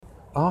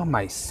Oh,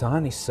 my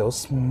son is so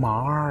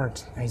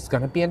smart. He's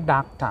gonna be a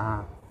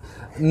doctor.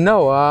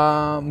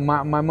 No,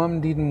 my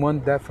mom didn't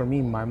want that for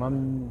me. My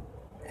mom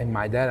and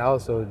my dad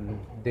also,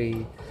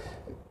 they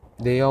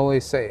they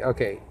always say,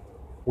 okay,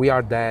 we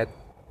are dad.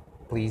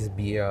 Please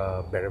be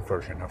a better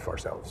version of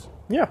ourselves.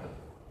 Yeah.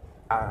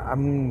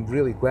 I'm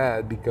really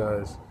glad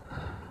because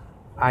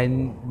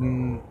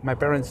my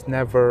parents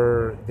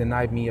never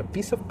denied me a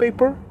piece of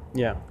paper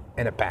Yeah.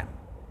 and a pen.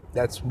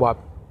 That's what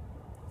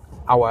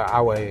how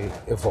I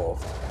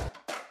evolved.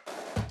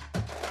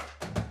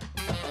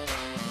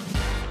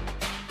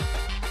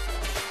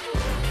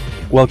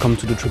 Welcome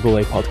to the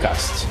AAA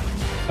podcast,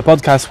 a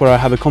podcast where I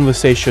have a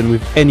conversation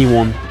with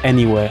anyone,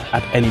 anywhere,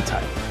 at any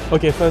time.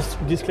 Okay, first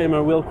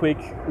disclaimer, real quick.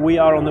 We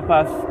are on the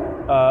path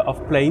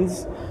of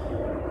planes,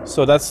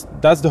 so that's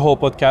the whole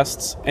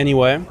podcast.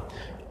 Anyway,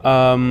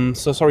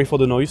 so sorry for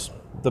the noise,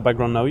 the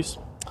background noise.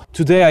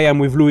 Today I am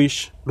with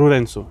Luis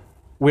Lourenço.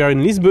 We are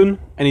in Lisbon,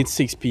 and it's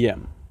 6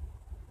 p.m.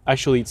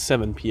 Actually, it's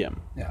 7 p.m.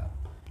 Yeah.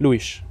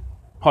 Luis,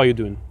 how are you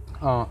doing?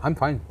 I'm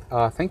fine.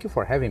 Thank you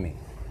for having me.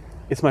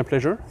 It's my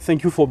pleasure.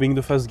 Thank you for being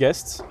the first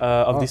guest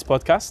of this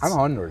podcast. I'm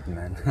honored,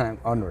 man. I'm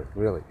honored,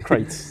 really.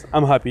 Great.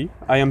 I'm happy.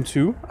 I am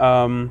too.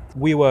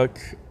 We work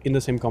in the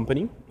same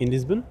company in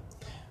Lisbon.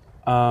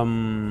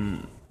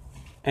 And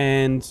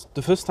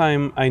the first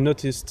time I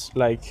noticed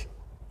like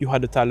you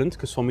had a talent,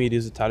 because for me it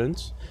is a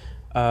talent,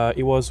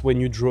 it was when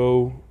you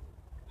drew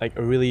like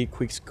a really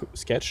quick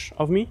sketch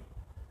of me.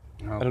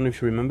 I don't know if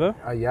you remember.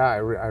 Yeah, I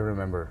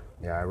remember.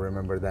 Yeah, I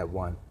remember that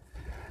one.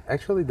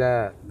 Actually,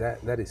 that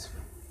is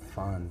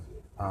fun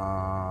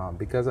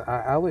because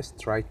I always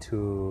try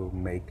to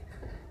make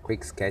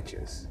quick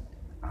sketches.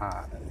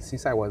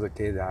 Since I was a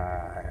kid,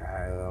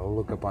 I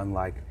look upon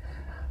like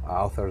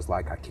authors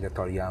like Akira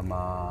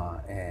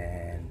Toriyama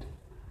and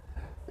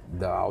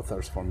the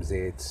authors from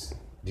Zits,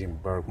 Jim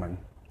Bergman,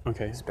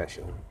 Okay.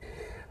 especially.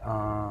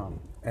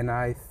 And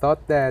I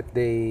thought that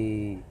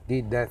they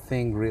did that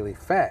thing really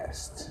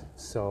fast.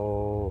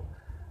 So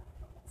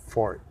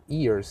for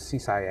years,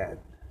 since I had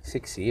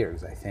 6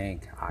 years, I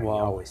think, I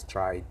Wow. always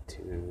tried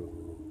to,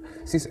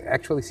 since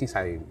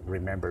I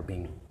remember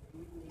being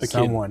A kid.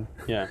 someone,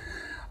 Yeah.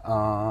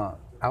 I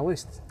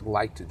always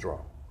liked to draw.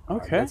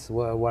 Okay. That's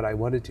what I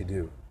wanted to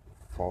do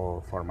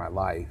for my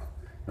life,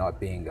 not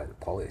being a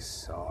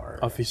police or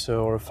Officer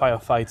or a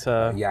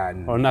firefighter. yeah,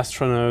 and- Or an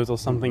astronaut or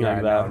something yeah,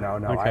 like that.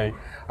 no. Okay.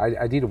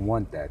 I didn't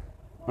want that.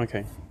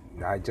 Okay.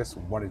 I just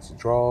wanted to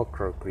draw,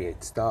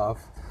 create stuff,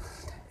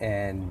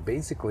 and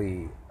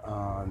basically,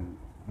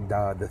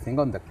 the thing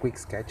on the quick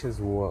sketches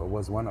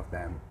was one of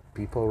them.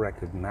 People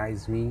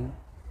recognize me,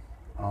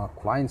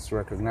 clients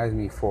recognize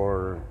me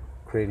for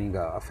creating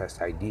a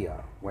fast idea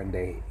when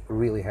they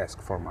really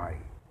ask for my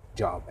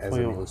job as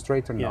an your-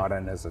 illustrator, yeah. not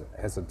as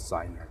a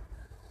designer.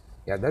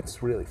 Yeah,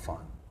 that's really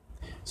fun.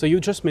 So you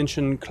just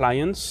mentioned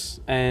clients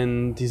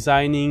and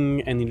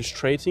designing and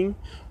illustrating.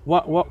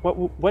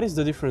 What is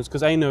the difference?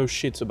 Because I know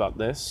shit about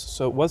this.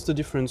 So what's the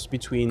difference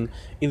between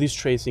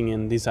illustrating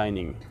and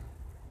designing?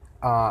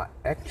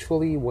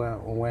 Actually,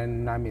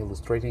 when I'm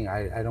illustrating,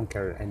 I don't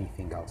care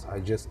anything else. I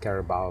just care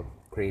about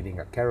creating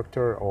a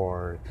character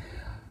or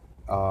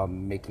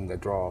making a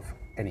draw of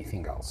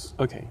anything else.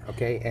 Okay.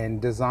 Okay,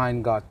 and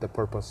design got the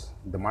purpose,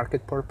 the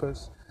market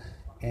purpose,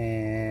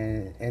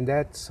 and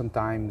that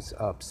sometimes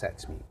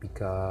upsets me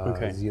because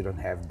Okay. you don't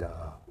have the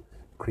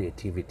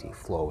creativity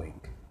flowing.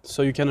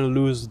 So you kind of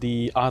lose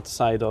the art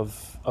side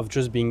of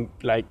just being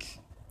like,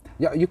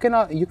 Yeah, you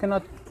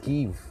cannot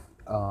give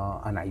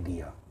an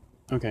idea.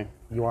 okay,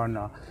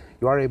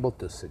 You are able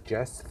to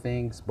suggest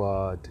things,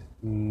 but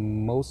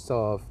most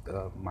of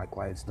my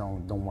clients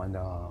don't want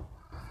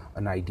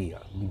an idea.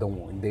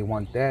 They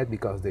want that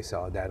because they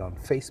saw that on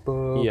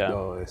Facebook, Yeah.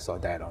 or they saw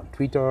that on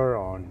Twitter,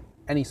 on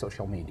any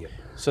social media.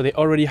 so they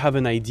already have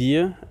an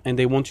idea and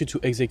they want you to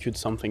execute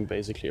something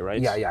basically, right?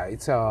 Yeah,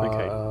 it's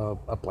Okay.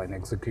 a plain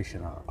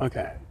execution of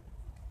Okay. that.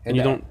 And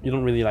you that-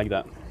 don't really like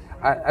that.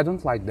 I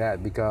don't like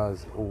that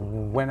because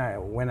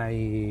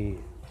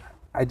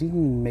I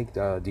didn't make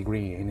the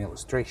degree in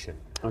illustration.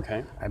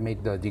 Okay. I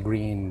made the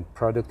degree in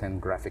product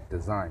and graphic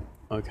design.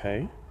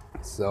 Okay.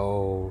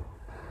 So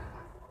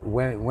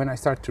when I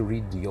start to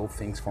read the old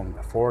things from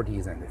the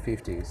 40s and the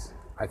 50s,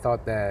 I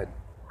thought that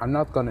I'm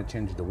not gonna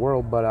change the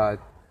world, but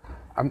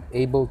I'm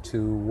able to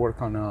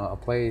work on a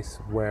place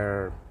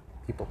where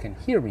people can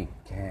hear me,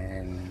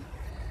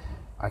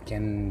 I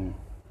can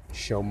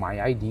show my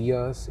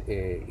ideas.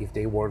 If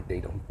they work, they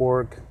don't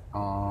work,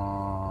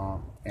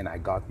 and I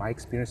got my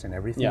experience and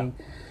everything.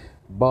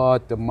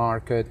 But the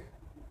market,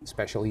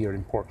 especially here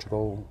in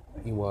Portugal,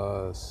 it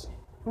was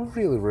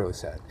really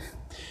sad.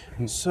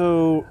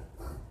 So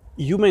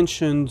you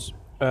mentioned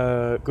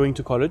going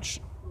to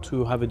college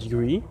to have a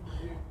degree.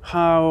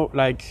 How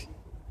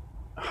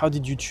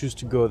did you choose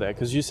to go there?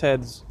 Because you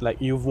said like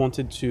you've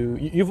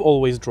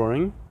always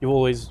drawing, you've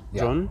always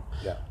drawn.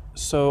 Yeah.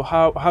 So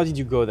how did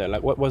you go there?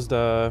 Like what was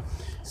the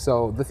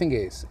So the thing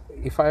is,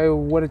 if I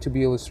wanted to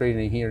be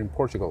illustrating here in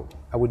Portugal,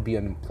 I would be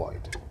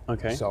unemployed.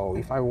 Okay. So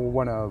if I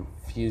want to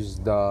fuse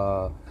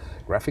the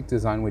graphic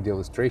design with the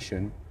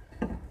illustration,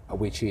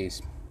 which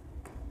is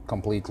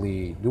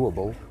completely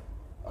doable,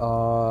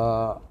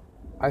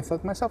 I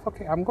thought to myself,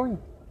 okay, I'm going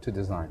to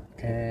design.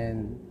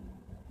 And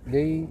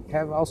they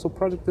have also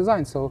product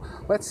design. So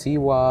let's see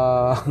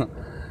how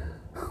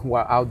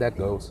that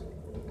goes.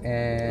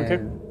 And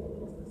Okay.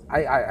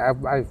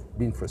 I've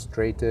been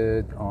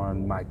frustrated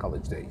on my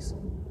college days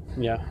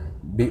Yeah.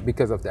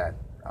 because of that.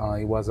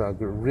 It was a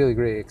really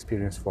great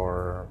experience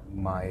for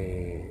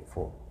the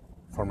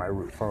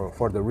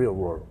real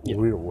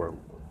world,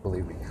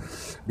 believe me,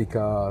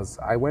 because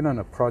I went on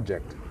a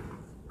project.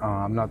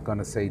 I'm not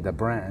gonna say the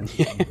brand,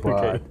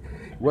 but it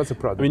was a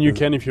project. I mean, you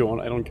can if you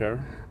want. I don't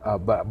care.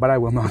 But I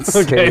will not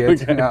say Okay,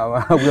 it. okay. No,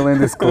 I will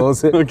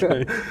disclose it.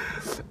 Okay.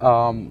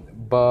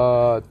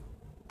 But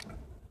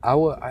I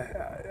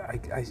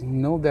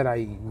know that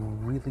I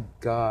really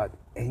got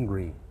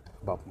angry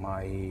about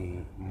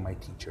my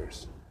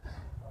teachers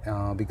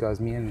because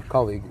me and a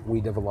colleague,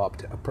 we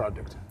developed a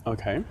product,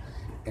 Okay.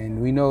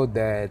 and we know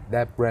that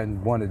that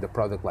brand wanted a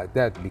product like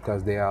that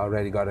because they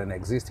already got an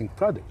existing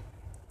product,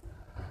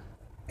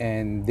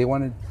 and they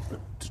wanted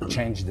to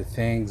change the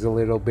things a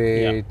little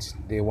bit.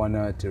 They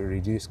wanted to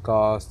reduce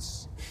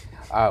costs.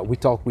 We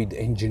talked with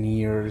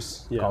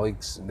engineers,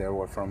 colleagues that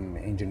were from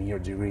engineer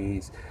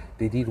degrees.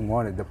 They didn't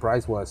want it. The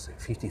price was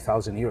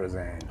 50,000 euros,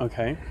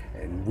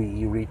 and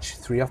we reached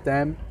 3 of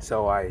them.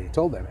 So I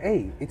told them,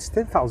 hey, it's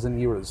 10,000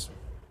 euros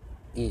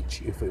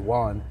each if we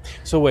want.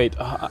 So wait,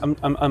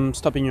 I'm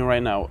stopping you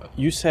right now.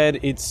 You said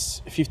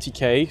it's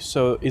 50K.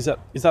 So is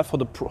that for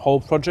the whole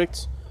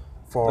project?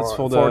 That's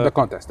for the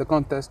contest.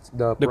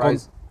 The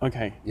prize.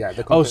 Okay. Yeah.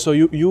 The Oh, contest. so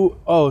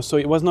so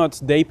it was not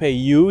they pay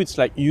you. It's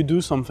like you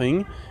do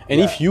something, and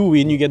if you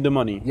win, you get the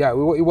money. Yeah,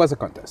 it was a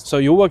contest. So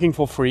you're working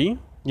for free,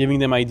 giving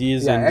them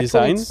ideas and actually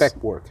designs. It's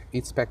spec work.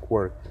 It's spec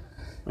work.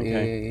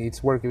 Okay.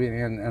 It's work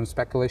in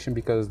speculation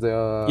because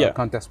the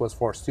contest was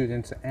for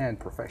students and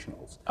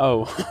professionals.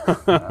 Oh,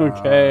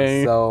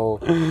 okay. So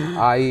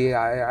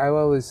I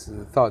always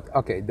thought,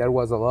 okay, there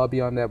was a lobby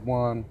on that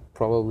one.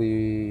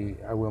 Probably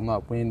I will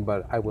not win,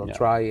 but I will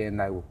try,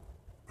 and I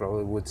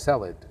probably would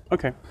sell it.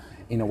 Okay.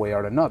 In a way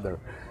or another.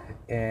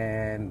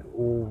 And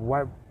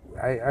what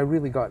I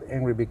really got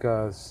angry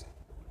because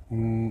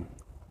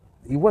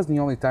it was the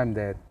only time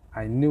that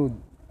I knew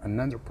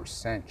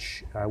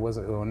 100%. I was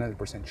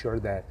 100% sure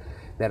that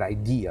that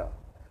idea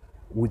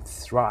would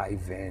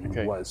thrive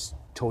and was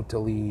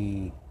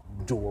totally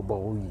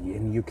doable,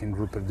 and you can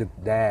reproduce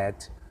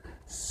that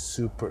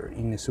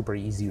in a super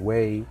easy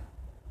way.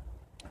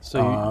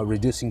 So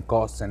reducing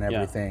costs and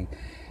everything.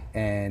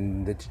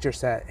 And the teacher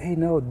said, hey,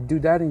 no, do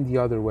that in the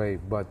other way.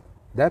 But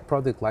that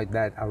product like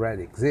that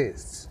already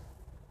exists.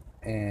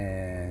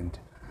 And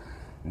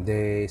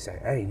they say,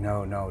 hey,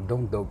 no,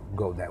 don't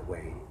go that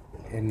way.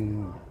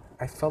 And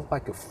I felt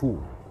like a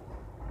fool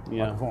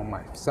for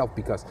myself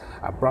because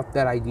I brought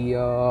that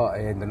idea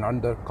and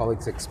another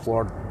colleagues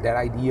explored that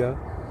idea.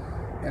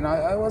 And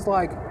I was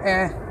like,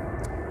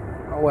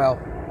 oh well,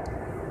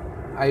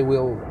 I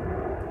will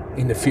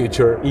in the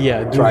future do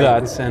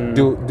that and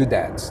do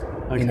that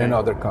in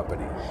another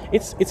company.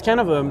 It's kind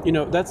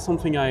of that's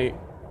something I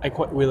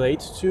quite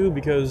relate to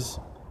because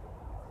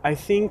I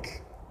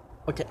think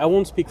I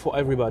won't speak for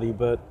everybody,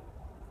 but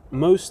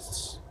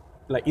most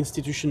like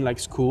institutions like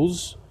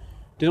schools,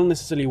 they don't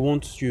necessarily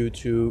want you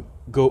to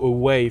go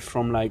away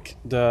from like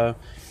the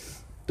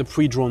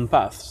pre-drawn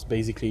paths.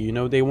 Basically,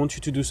 they want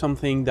you to do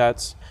something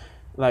that's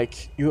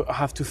like you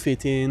have to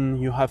fit in,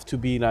 you have to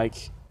be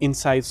like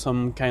inside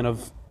some kind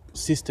of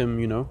system,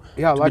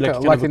 Yeah,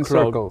 like in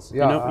circles.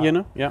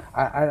 Yeah, yeah.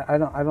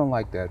 I don't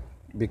like that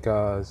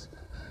because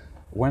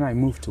when I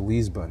moved to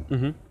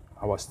Lisbon,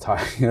 I was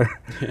tired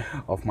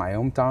of my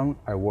hometown.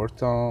 I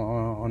worked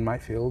on my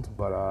field,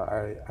 but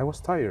I was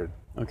tired.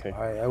 Okay.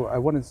 I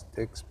wanted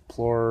to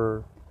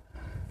explore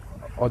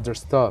other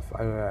stuff.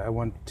 I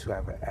want to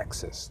have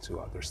access to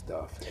other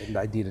stuff, and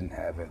I didn't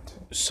have it.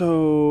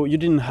 So you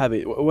didn't have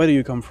it. Where do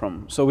you come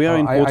from? So we are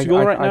in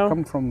Portugal right now? I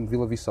come from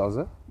Vila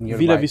Viçosa.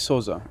 Vila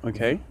Viçosa,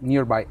 okay.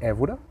 Nearby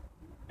Évora.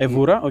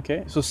 Évora,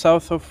 okay. So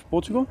south of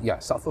Portugal? Yeah,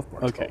 south of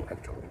Portugal,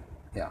 actually.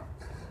 Yeah.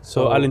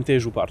 So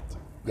Alentejo part.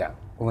 Yeah,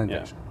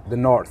 Alentejo. The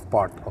north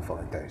part of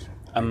Alentejo.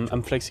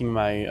 I'm flexing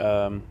my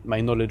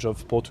my knowledge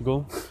of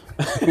Portugal.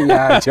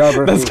 Yeah,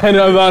 geography. That's kind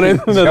of about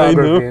it. That I know.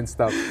 Geography and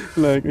stuff.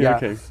 Like, yeah,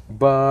 okay.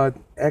 But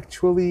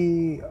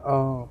actually,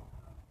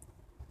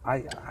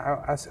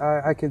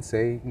 I can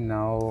say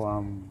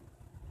now.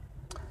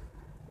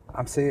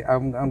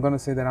 I'm gonna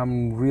say that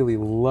I'm really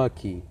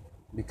lucky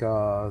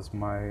because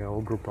my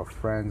whole group of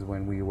friends,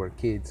 when we were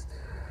kids,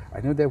 I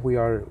know that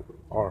we're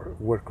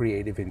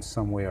creative in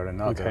some way or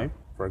another. Okay.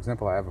 For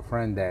example, I have a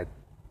friend that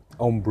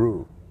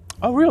homebrew.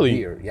 Oh, really?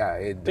 Beer.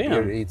 Yeah, the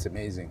beer, it's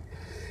amazing.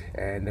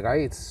 And the guy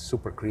is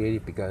super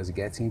creative because he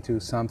gets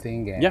into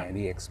something and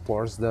he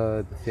explores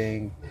the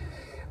thing.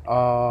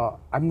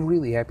 I'm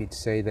really happy to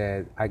say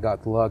that I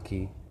got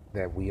lucky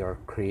that we are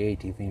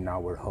creative in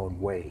our own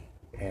way.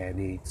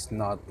 And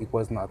it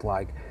was not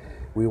like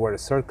we were a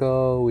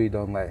circle, we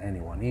don't let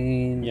anyone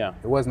in. Yeah.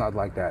 It was not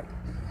like that.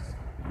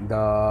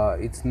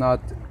 It's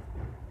not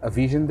a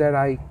vision that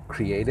I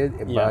created,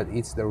 but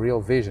it's the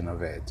real vision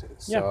of it.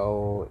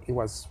 So it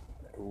was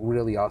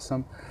really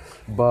awesome.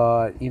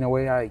 But in a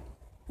way, I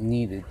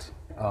needed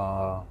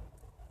a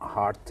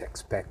hard tech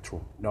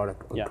spectrum, not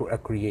a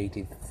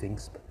creative thing.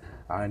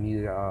 I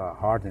needed a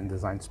hard and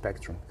design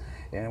spectrum.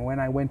 And when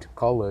I went to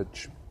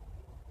college,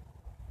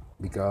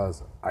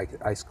 because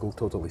high school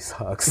totally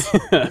sucks.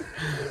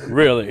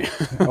 Really?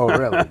 Oh,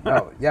 really?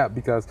 No, yeah,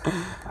 because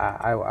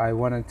I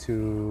wanted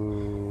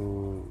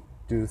to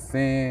do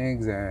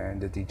things, and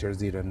the teachers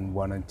didn't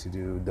want to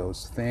do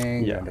those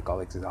things, and the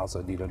colleagues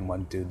also didn't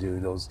want to do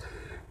those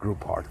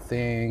group art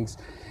things.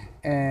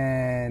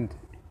 And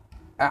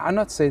I'm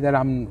not saying that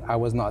I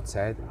was not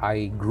sad.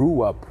 I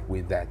grew up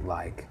with that,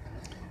 like,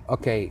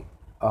 okay,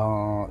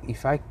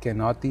 if I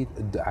cannot do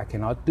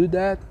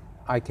that,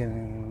 I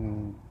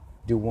can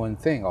do one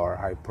thing, or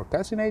I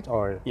procrastinate,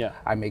 or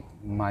I make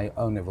my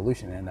own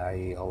evolution, and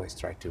I always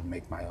try to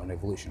make my own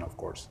evolution, of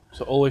course.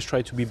 So always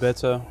try to be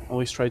better,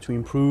 always try to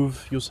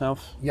improve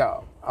yourself? Yeah,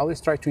 I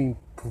always try to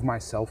improve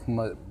myself,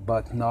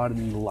 but not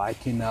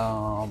like in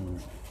a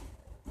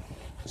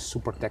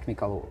super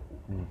technical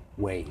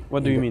way.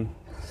 What do you mean?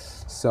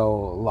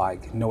 So,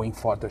 like knowing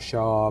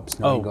Photoshop,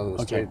 knowing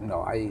Illustrator.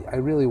 No, I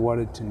really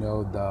wanted to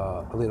know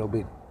a little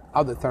bit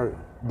of the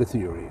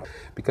theory,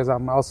 because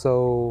I'm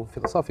also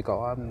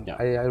philosophical.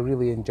 I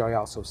really enjoy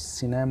also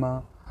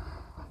cinema,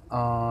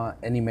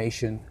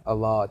 animation a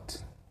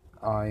lot.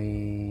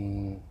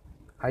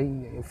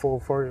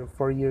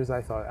 For years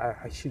I thought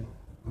I should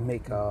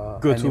make a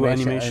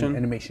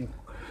animation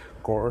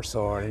course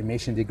or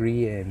animation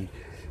degree and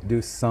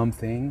do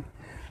something,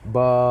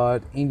 but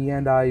in the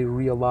end I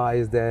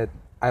realized that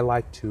I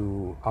like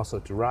to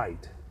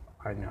write.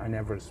 I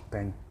never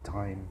spent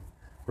time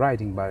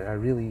writing, but I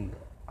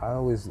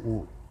always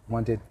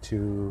wanted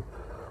to,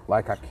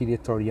 like Akira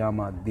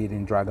Toriyama did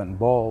in Dragon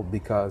Ball,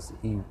 because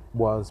he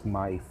was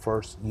my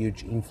first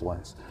huge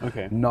influence.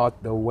 Okay.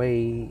 Not the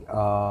way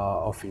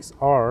of his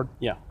art.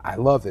 Yeah. I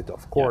love it,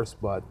 of course,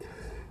 but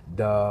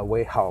the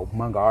way how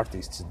manga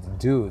artists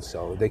do.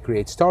 So they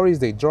create stories,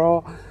 they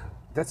draw.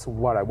 That's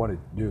what I wanted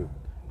to do.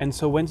 And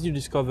so when did you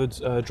discover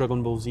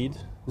Dragon Ball Z?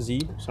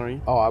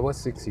 Sorry. Oh, I was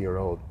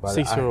 6-year-old. But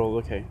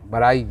 6-year-old, okay.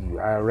 But I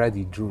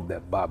already drew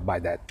that by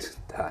that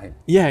time.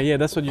 Yeah,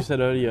 that's what you said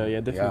earlier.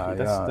 Yeah, definitely.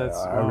 That's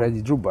I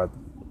already drew, but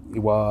it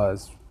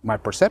was my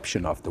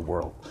perception of the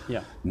world.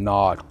 Yeah.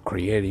 Not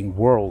creating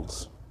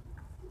worlds.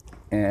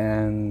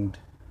 And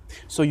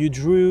so you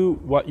drew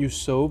what you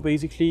saw,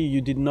 basically. You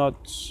did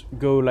not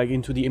go like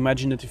into the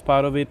imaginative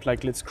part of it,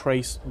 like let's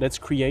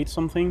create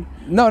something.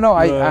 No.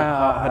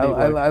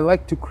 I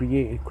like to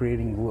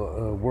creating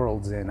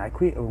worlds, and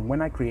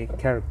when I create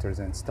characters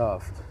and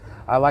stuff.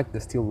 I like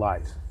the still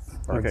life.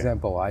 For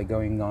example, I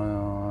going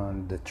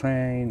on the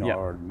train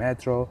or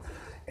metro,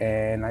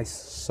 and I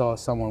saw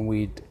someone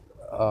with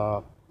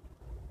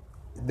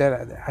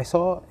that I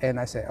saw, and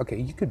I said, okay,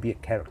 you could be a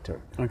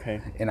character.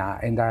 Okay. And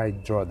I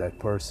draw that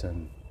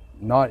person.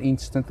 Not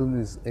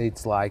instantly,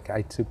 it's like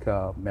I took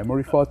a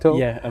memory photo.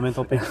 Yeah, a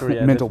mental picture.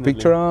 Yeah, mental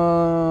picture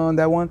on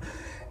that one,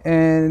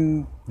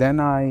 and then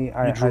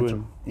I drew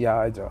him.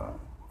 I draw.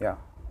 Yeah,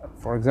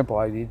 for example,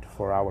 I did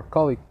for our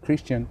colleague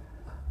Christian,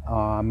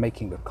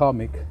 making a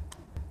comic.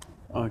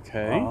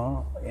 Okay.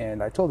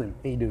 And I told him,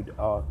 hey dude,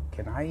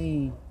 can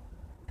I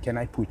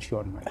put you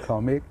on my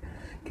comic?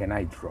 Can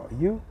I draw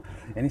you?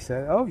 And he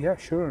said, oh yeah,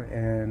 sure.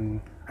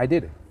 And I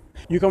did it.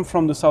 You come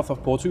from the south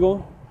of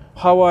Portugal.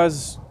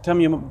 Tell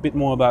me a bit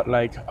more about,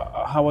 like,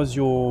 how was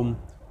your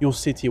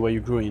city where you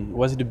grew in?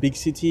 Was it a big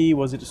city?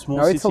 Was it a small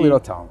city? No, it's a little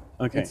town.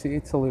 Okay.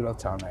 It's a little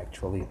town,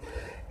 actually.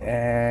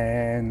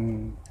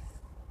 And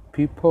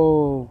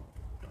people,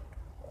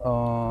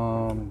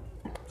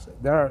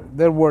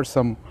 there were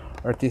some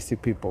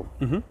artistic people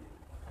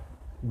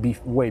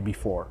way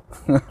before.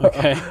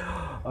 Okay.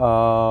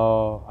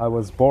 I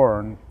was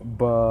born,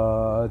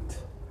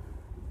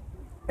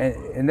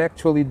 and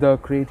actually the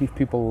creative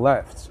people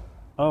left.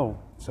 Oh.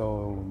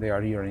 So they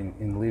are here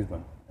in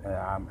Lisbon.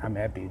 I'm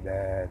happy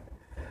that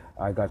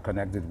I got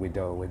connected with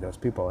those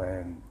people,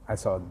 and I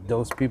saw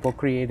those people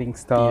creating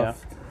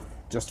stuff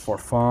just for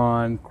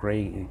fun,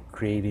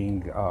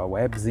 creating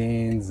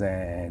webzines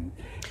and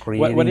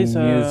creating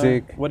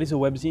music. What is a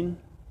webzine?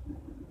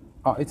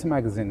 It's a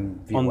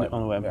magazine on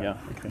the web. Yeah.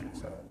 Okay.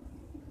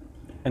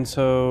 And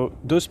so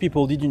those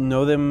people, did you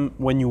know them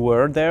when you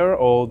were there,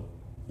 or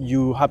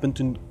you happened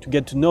to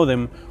get to know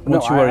them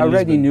once you were in Lisbon? I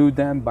already knew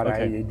them, but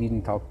I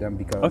didn't talk to them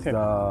because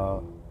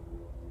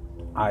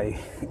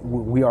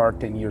we are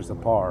 10 years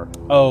apart.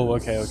 Oh,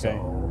 okay. So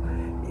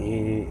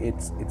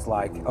it's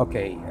like,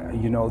 okay,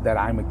 you know that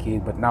I'm a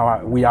kid, but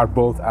now we are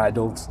both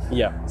adults.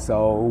 Yeah.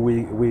 So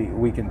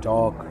we can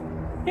talk.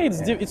 Yeah,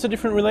 it's a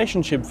different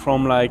relationship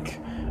from like,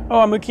 oh,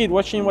 I'm a kid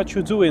watching what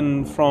you're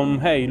doing, from,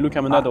 hey, look,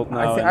 I'm an adult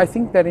now. I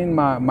think that in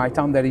my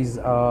town that is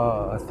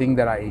a thing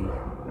that I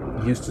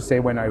used to say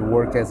when I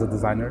work as a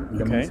designer in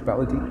the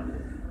municipality.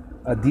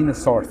 a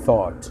dinosaur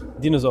thought.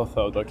 Dinosaur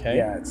thought, okay.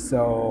 Yeah,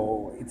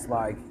 so it's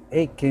like,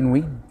 hey, can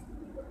we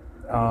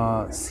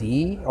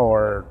see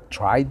or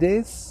try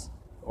this?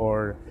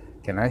 Or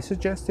can I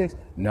suggest this?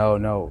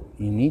 No,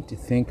 you need to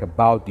think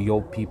about the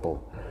old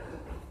people.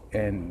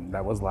 And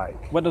that was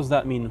like... What does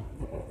that mean?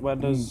 What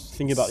does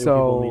think about your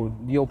So people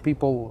mean? the old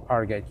people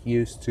are get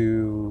used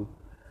to...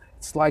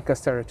 It's like a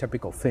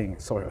stereotypical thing,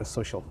 so a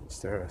social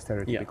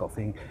stereotypical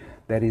thing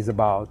that is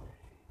about...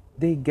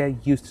 They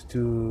get used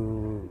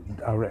to...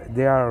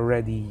 They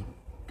already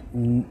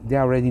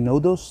know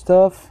those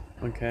stuff.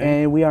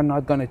 Okay. And we are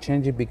not gonna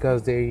change it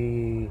because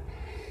we're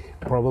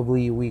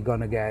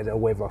gonna get a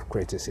wave of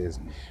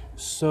criticism.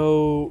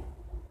 So,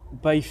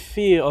 by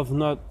fear of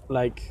not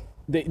like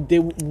they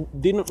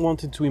didn't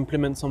wanted to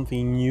implement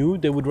something new,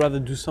 they would rather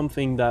do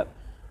something that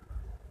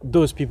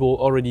those people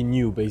already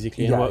knew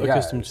basically and were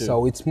accustomed to.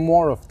 So it's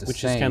more of the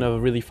which same. is kind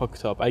of really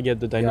fucked up. I get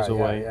the dinosaur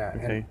way. Yeah.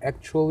 Okay. And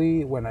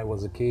actually, when I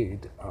was a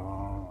kid,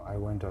 I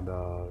went on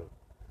the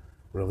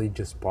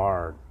religious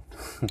part.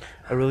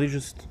 A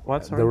religious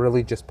what? Sorry. The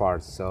religious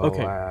part. So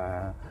Okay.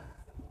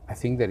 I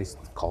think that is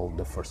called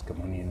the First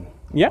Communion.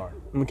 Yeah. part.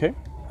 Okay.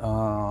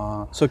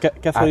 Uh, So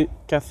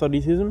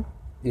Catholicism.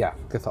 yeah,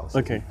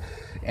 Catholicism. Okay.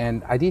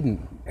 And I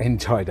didn't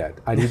enjoy that.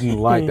 I didn't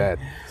like that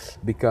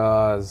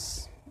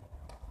because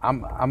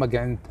I'm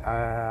against.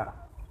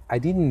 I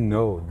didn't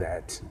know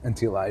that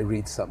until I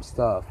read some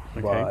stuff.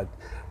 Okay. But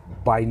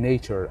by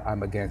nature,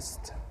 I'm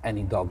against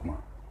any dogma.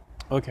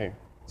 Okay.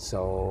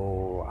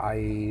 So I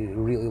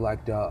really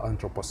like the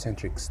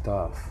anthropocentric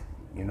stuff.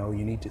 You know,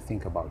 you need to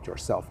think about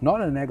yourself,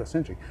 not an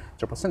egocentric,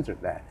 anthropocentric.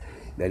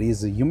 That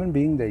is a human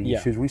being that you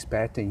should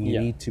respect, and you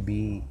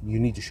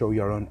need to show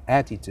your own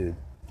attitude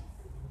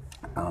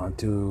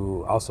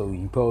to also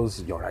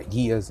impose your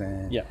ideas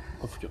and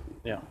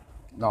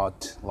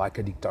not like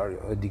a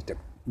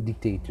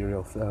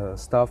dictatorial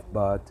stuff.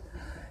 But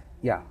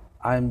yeah,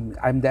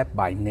 I'm that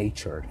by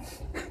nature,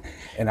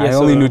 and I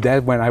only knew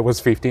that when I was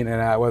 15,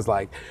 and I was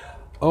like,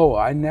 oh,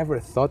 I never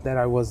thought that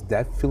I was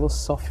that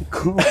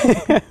philosophical.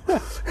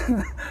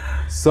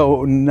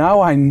 So now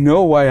I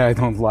know why I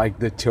don't like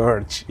the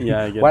church,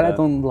 Yeah, I get why that. I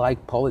don't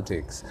like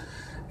politics.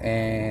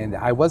 And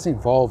I was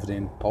involved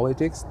in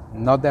politics,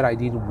 not that I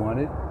didn't want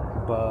it,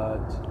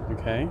 but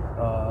Okay.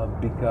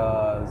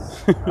 because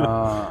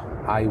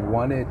I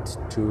wanted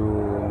to,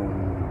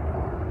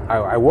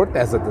 I worked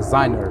as a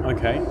designer.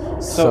 Okay.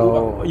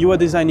 So- you were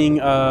designing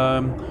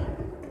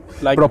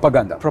like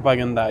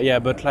Propaganda. yeah,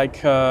 but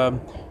like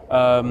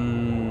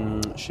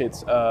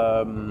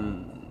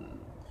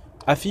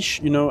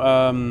affiche, you know,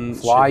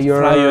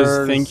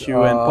 flyers, thank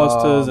you, and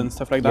posters and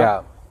stuff like that.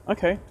 Yeah,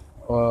 Okay.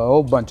 a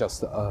whole bunch of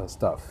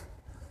stuff.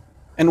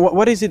 And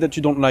what is it that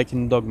you don't like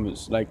in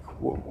dogmas? Like,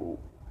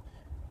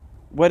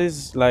 what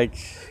is like?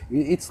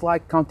 It's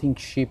like counting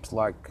sheep.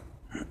 Like,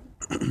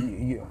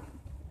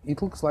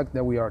 it looks like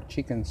that we are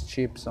chickens,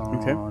 sheep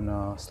on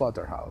a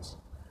slaughterhouse.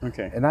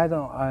 Okay. And I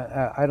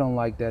don't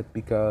like that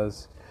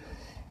because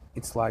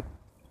it's like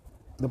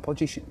the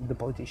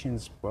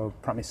politicians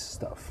promise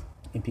stuff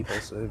in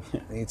people's.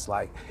 It's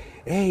like,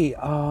 hey,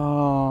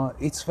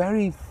 it's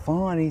very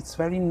fun, it's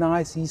very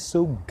nice, he's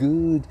so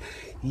good,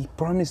 he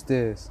promised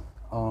this.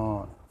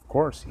 Of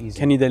course,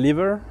 Can he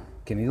deliver?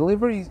 Can he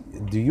deliver?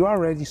 Do you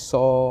already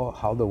saw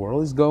how the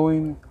world is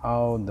going,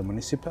 how the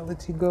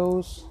municipality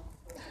goes?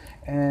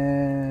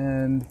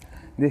 And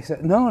they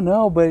said,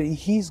 no, but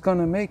he's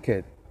gonna make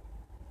it.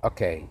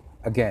 Okay,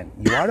 again,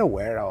 you are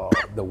aware of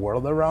the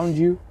world around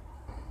you.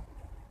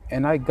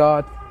 And I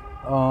got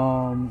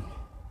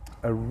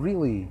a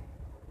really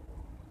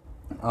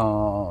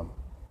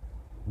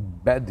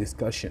bad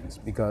discussions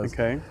because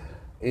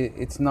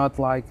it's not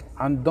like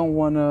I don't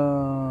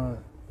wanna.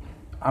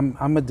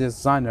 I'm a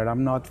designer.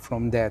 I'm not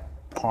from that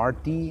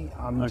party.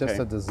 I'm just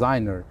a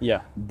designer.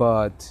 Yeah.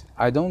 But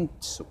I don't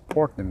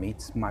support them.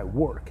 It's my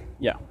work.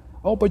 Yeah.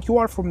 Oh, but you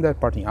are from that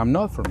party. I'm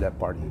not from that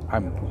party.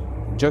 I'm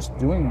just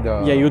doing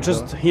the. Yeah, you're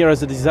just here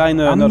as a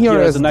designer, I'm not here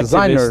as an a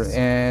designer, activist.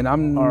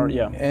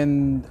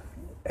 and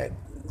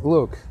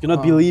look. You're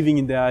not believing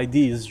in their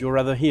ideas. You're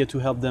rather here to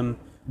help them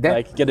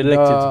get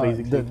elected,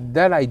 basically.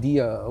 That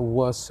idea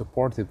was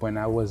supported when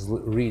I was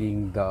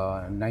reading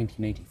the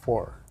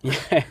 1984.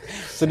 Yeah.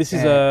 So this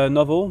is a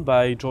novel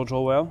by George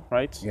Orwell,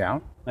 right? Yeah.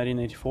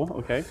 1984.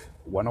 Okay.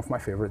 One of my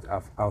favorite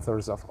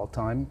authors of all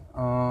time.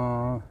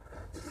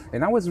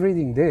 And I was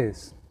reading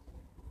this,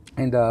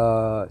 and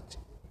the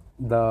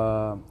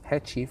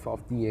head chief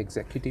of the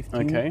executive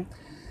team. Okay.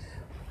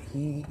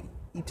 He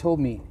told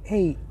me,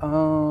 hey,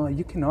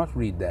 you cannot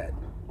read that.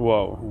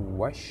 Whoa.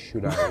 Why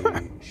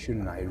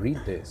shouldn't I read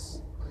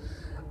this?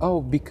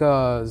 Oh,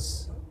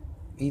 because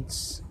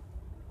it's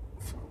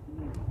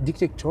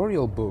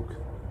dictatorial book.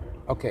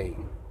 Okay,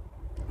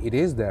 it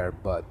is there,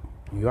 but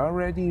you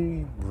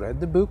already read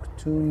the book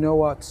to know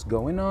what's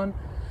going on.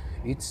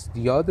 It's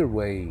the other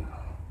way.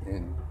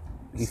 And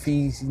if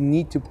he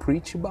need to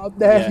preach about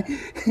that,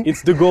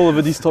 It's the goal of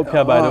a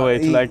dystopia, by the way,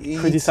 to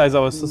criticize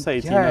our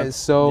society. Yeah, not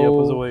so the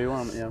opposite way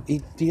around. Yeah.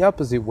 The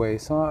opposite way.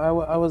 So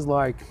I was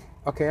like,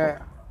 okay,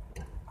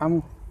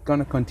 I'm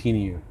gonna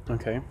continue.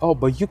 Okay. Oh,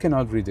 but you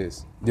cannot read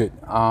this, dude.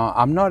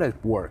 I'm not at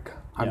work.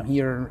 I'm Yeah.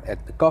 here at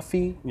the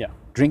coffee, Yeah.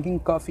 drinking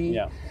coffee,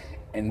 Yeah.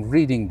 and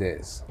reading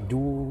this.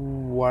 Do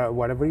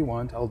whatever you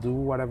want. I'll do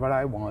whatever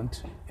I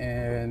want,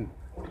 and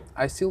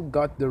I still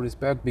got the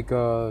respect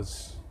because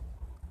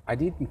I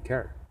didn't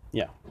care.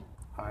 Yeah.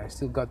 I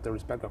still got the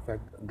respect of a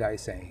guy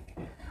saying,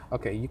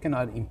 "Okay, you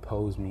cannot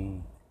impose me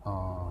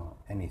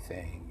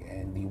anything,"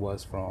 and he was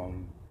from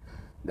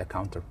the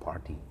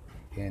counterparty,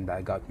 and I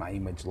got my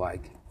image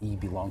like he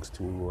belongs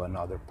to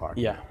another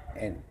party. Yeah.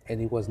 And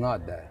it was not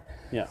that.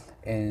 Yeah.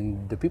 And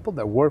the people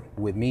that worked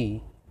with me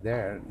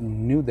there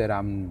knew that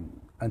I'm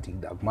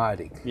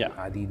anti-dogmatic. Yeah.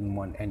 I didn't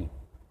want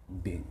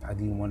I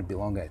didn't want to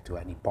belong to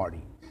any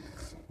party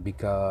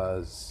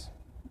because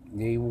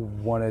they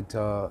wanted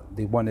to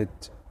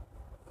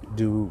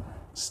do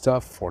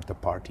stuff for the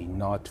party,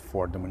 not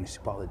for the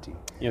municipality.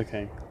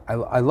 Okay.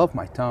 I love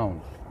my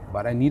town,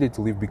 but I needed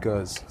to leave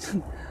because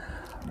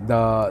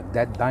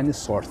that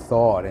dinosaur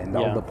thought and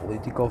all Yeah. the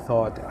political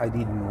thought, I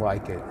didn't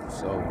like it.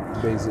 So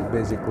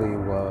basically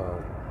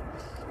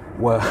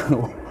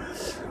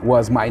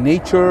was my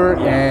nature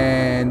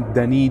and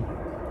the need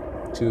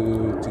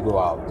to go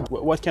out.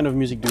 What kind of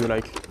music do you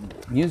like?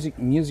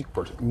 Music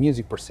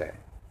per se.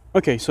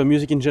 Okay, so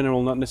music in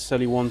general, not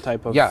necessarily one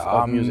type of,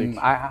 of music.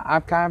 I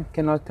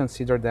cannot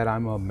consider that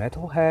I'm a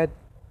metalhead.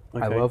 I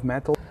Okay. love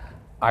metal.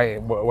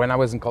 When I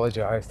was in college,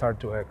 I started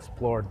to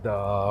explore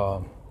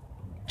the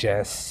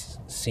jazz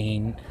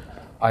scene.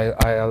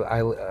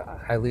 I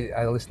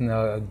listened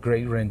to a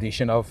great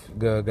rendition of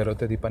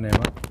Garota de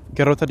Ipanema.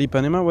 Garota de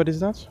Ipanema, what is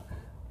that?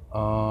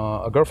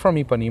 A girl from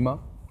Ipanema.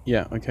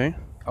 Yeah, okay.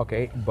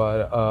 Okay,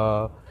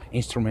 but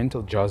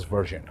instrumental jazz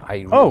version.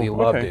 I Oh, really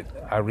loved okay. it.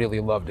 I really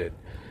loved it.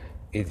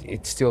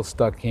 It still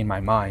stuck in my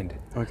mind.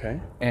 Okay.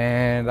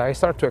 And I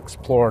started to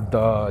explore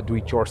the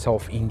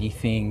do-it-yourself indie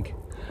thing.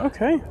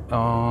 Okay.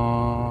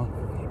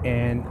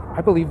 And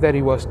I believe that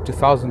it was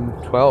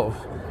 2012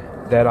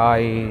 that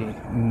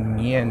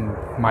me and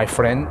my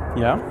friend,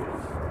 Yeah.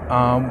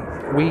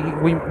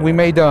 we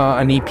made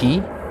an EP.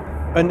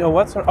 And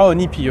what? Sorry? Oh,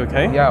 an EP,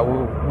 okay. Yeah,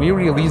 we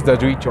released the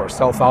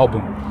do-it-yourself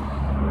album.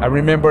 I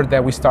remember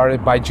that we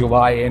started by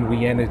July and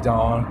we ended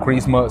on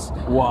Christmas.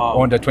 Wow.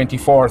 On the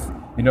 24th.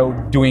 You know,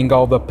 doing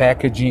all the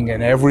packaging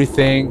and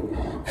everything.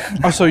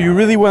 Oh, so you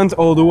really went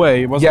all the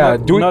way? It was Yeah,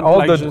 not, doing not all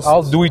like the just...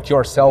 all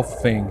do-it-yourself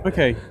thing.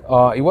 Okay.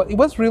 It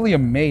was really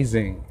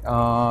amazing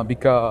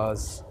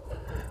because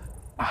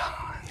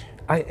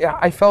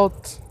I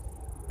felt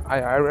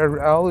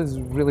I always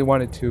really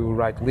wanted to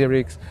write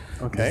lyrics,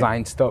 Okay.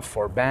 design stuff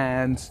for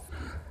bands,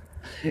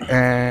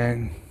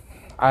 and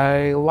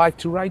I like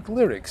to write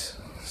lyrics.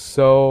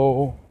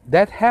 So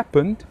that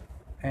happened,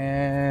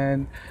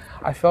 and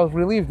I felt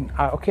relieved.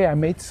 Okay, I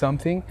made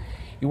something.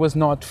 It was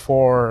not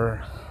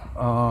for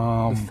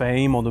The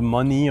fame or the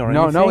money or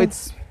no, anything?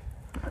 it's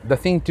the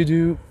thing to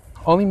do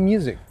only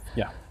music,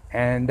 Yeah.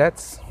 and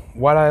that's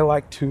what I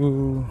like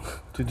to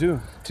Do.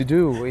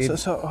 do.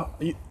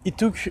 It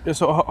took...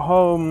 So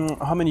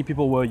how many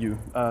people were you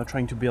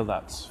trying to build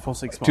that for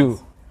 6 months? Two.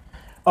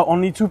 Oh,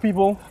 only 2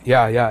 people?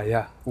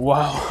 Yeah.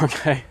 Wow,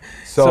 okay.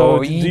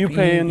 So, do you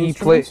play an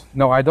instrument?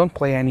 No, I don't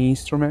play any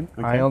instrument.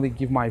 I Okay. only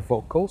give my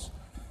vocals.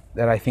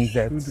 That I think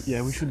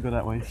Yeah, we should go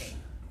that way.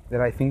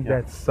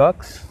 that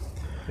sucks.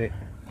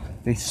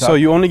 They suck. So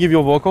you only give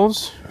your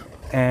vocals?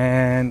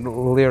 And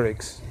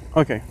lyrics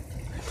Okay.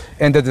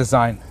 and the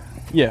design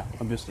Yeah,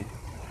 obviously.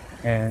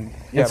 and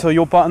And so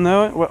your partner,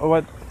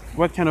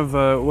 what kind of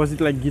was it,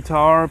 like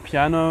guitar,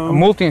 piano? a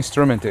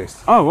multi-instrumentist.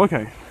 Oh,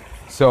 okay.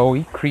 So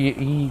he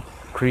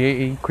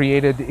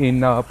created in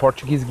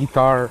Portuguese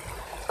guitar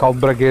called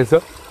Braguesa.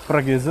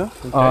 Braguesa.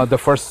 Okay. The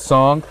first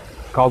song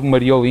called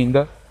Maria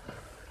Olinda.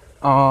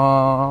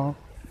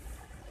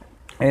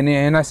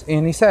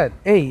 And he said,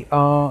 "Hey,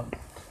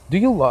 do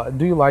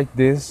you like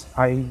this?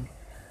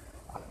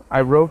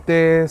 I wrote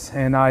this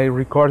and I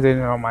recorded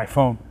it on my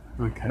phone."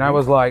 Okay. And I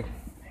was like,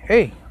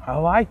 "Hey, I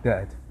like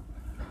that.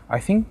 I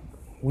think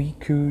we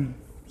could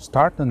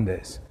start on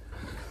this."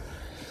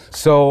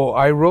 So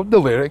I wrote the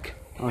lyric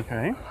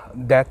Okay.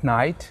 that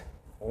night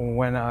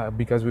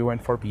because we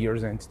went for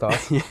beers and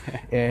stuff.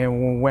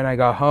 And when I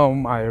got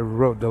home, I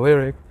wrote the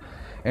lyric.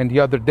 And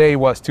the other day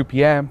was 2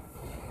 p.m.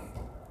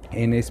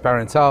 in his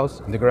parents'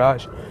 house in the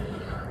garage.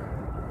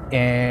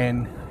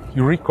 And he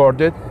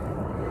recorded.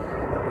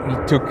 He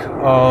took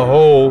a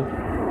whole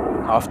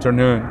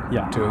afternoon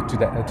Yeah. to do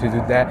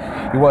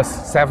that. It was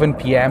 7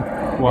 p.m.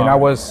 Wow. and I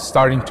was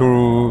starting to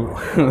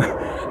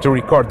to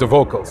record the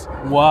vocals.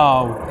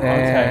 Wow. Okay.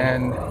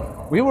 And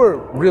we were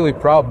really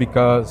proud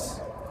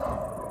because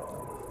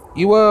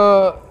it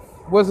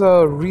was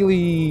a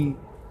really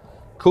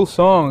cool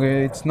song.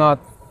 It's not.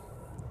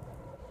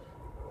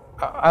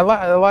 I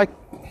like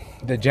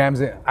the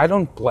jams. I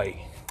don't play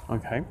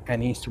Okay.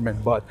 any instrument,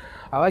 but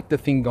I like the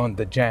thing on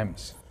the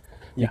jams,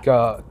 Yeah.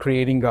 because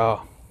creating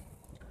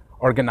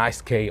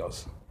organized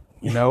chaos.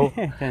 You know.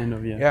 Kind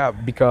of, yeah. Yeah,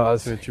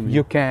 because what you mean.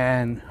 you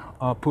can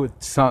put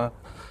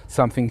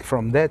something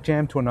from that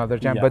jam to another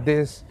jam, Yeah. but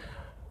this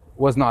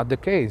was not the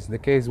case. The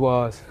case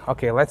was,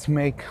 okay, let's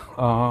make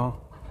a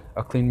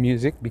clean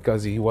music,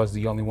 because he was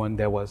the only one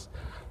that was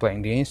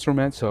playing the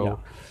instrument. So Yeah.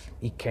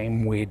 he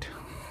came with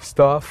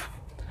stuff.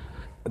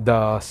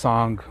 The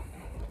song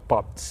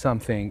popped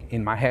something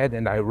in my head,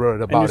 and I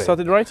wrote about And you it.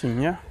 started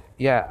writing, yeah?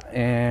 Yeah,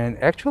 and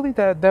actually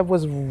that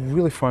was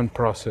really fun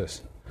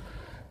process,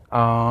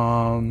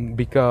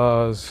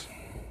 because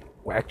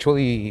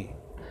actually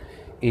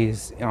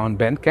is on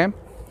Bandcamp.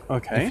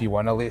 Okay. If you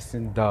want to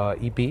listen the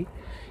EP,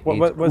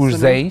 What's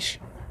the name?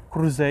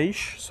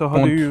 Cruzeish. So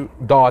how do you?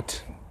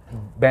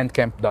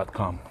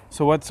 bandcamp.com.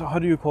 So how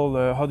do you call?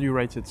 How do you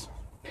write it?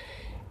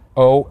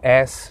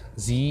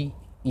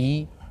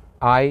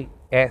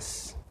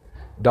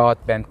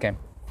 OSZEIS.bandcamp.com.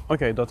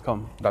 Okay.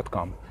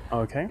 .com.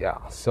 Okay. Yeah.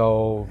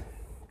 So.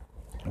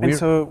 And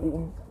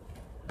so,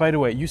 by the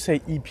way, you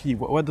say EP.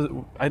 What does,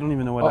 I don't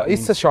even know what that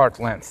It's means. a short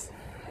length,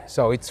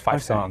 so it's 5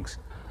 Okay. songs.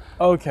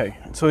 Okay.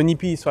 So an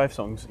EP is 5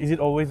 songs. Is it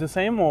always the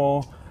same,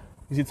 or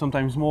is it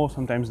sometimes more,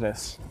 sometimes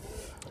less?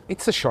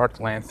 It's a short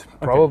length,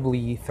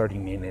 probably 30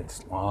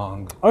 minutes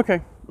long.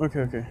 Okay.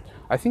 Okay.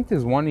 I think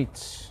this one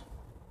it's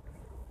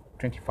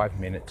 25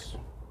 minutes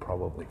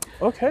probably.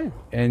 Okay.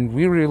 And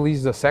we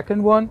released the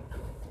second one,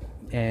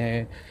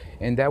 and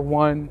that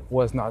one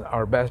was not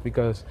our best,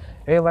 because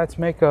hey, let's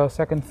make a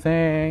second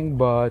thing,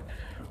 but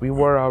we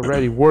were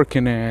already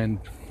working, and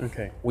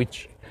Okay.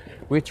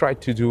 we tried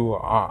to do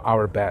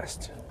our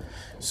best.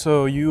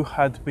 So you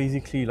had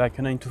basically like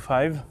a 9 to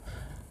 5,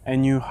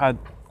 and you had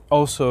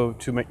also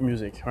to make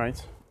music,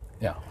 right?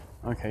 Yeah.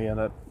 Okay, yeah,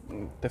 that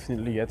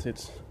definitely gets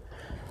it.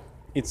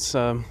 It's,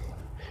 I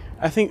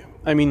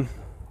mean,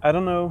 I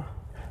don't know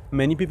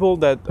many people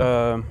that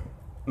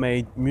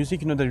made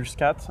music. You know, there's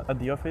Cat at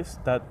the office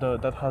that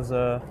has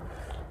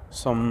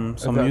some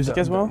music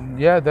as well.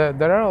 Yeah,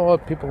 there are a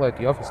lot of people at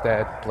the office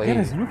that play. Yeah,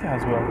 there's Luca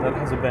as well that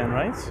has a band,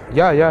 right?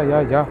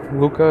 Yeah.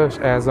 Lucas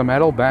has a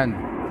metal band,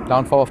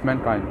 Downfall of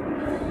Mankind.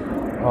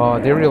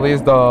 They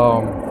released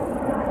a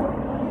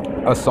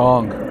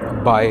song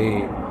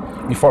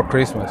before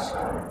Christmas.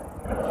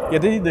 Yeah,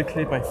 they did the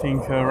clip, I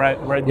think, right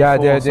Yeah,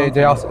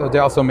 before. they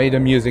also made a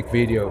music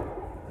video.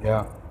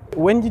 Yeah,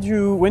 When did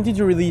you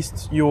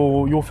release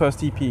your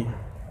first EP?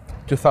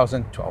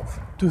 2012.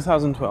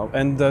 2012.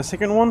 And the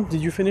second one, did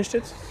you finish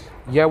it?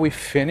 Yeah, we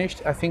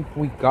finished. I think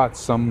we got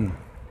some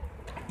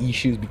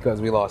issues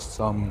because we lost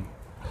some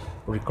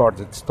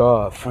recorded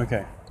stuff.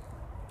 Okay.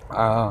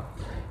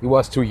 It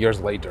was 2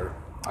 years later,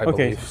 I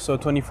Okay, believe. so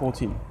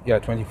 2014. Yeah,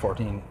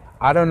 2014.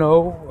 I don't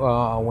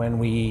know when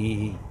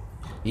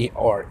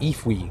or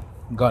if we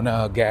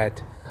gonna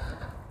get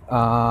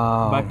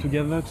Back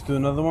together to do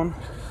another one?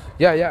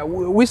 Yeah.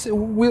 We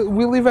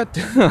live at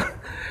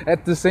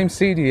at the same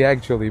city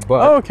actually,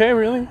 but Oh, okay,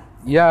 really?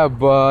 yeah.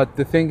 But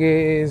the thing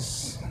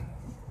is,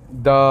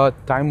 the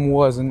time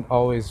wasn't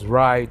always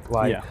right.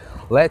 Like, Yeah.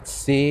 let's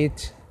see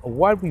it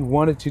what we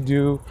wanted to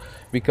do,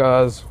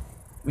 because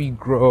we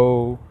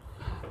grow.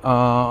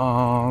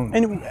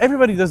 And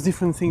everybody does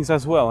different things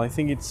as well. I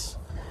think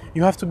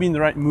you have to be in the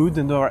right mood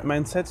and the right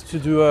mindset to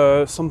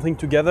do something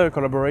together, a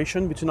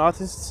collaboration between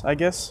artists, I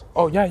guess.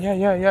 Oh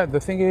yeah. The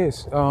thing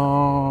is,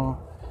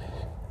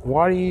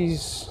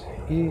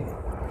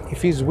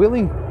 if he's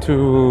willing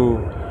to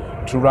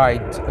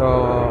write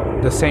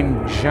the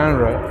same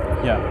genre,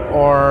 Yeah.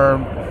 or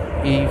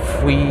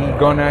if we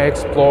gonna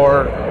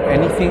explore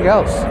anything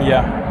else.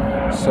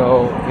 Yeah.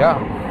 So yeah,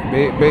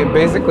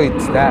 basically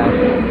it's that.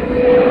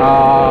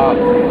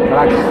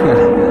 But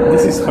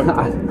This is so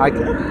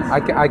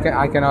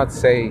I cannot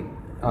say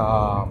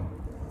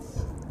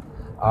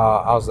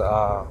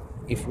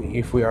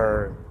if we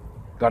are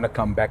gonna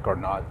come back or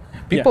not.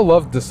 People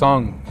loved the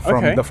song from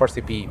Okay. the first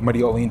EP,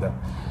 Maria Olinda.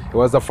 It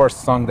was the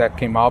first song that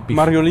came out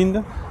before. Mario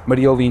Linda?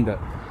 Maria Olinda.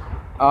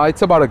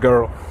 It's about a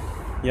girl,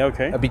 Yeah,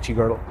 okay. a beachy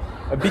girl.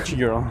 A beach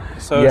girl.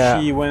 So Yeah.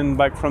 she went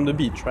back from the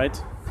beach, right?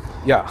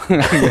 Yeah.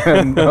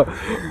 Yeah, no.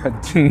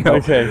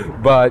 Okay.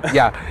 But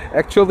yeah,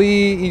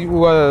 actually, it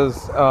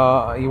was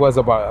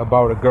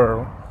about a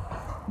girl,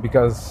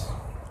 because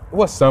it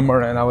was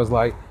summer, and I was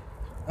like,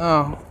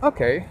 oh,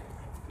 okay,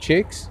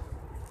 chicks,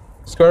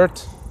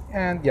 skirt,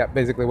 and yeah,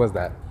 basically was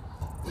that.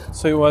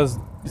 So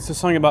it's a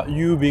song about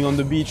you being on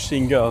the beach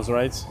seeing girls,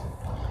 right?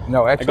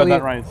 No, I got actually,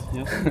 that right.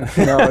 Yes.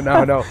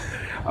 no.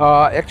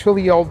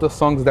 Actually, all the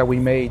songs that we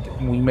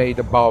made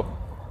about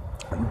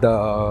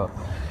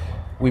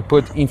we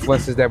put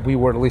influences that we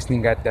were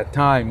listening at that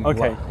time.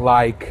 Okay.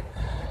 Like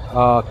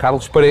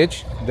Carlos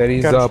Paredes, that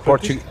is Carlos a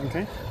Paredes,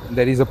 okay.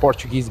 that is a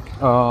Portuguese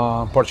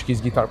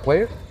guitar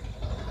player,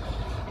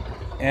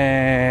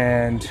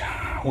 and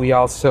we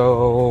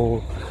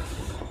also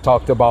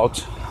talked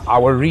about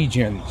our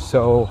region.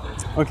 So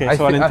Okay,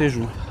 so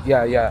Alentejo.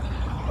 yeah.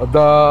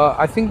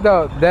 I think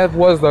that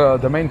was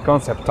the main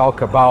concept.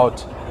 Talk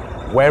about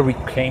where we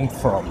came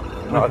from,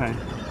 Okay.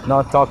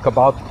 not talk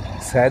about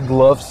sad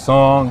love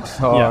songs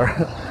or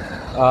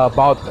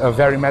about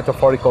very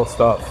metaphorical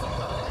stuff.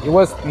 It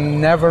was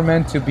never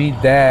meant to be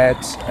that,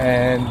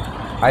 and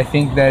I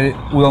think that it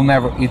will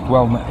never.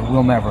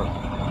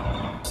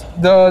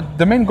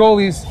 the main goal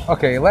is,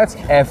 okay, let's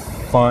have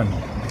fun.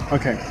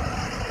 Okay.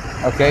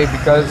 Okay,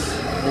 because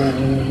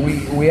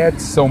we had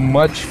so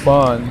much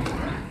fun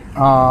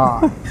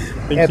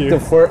at you. the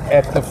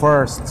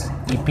first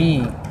EP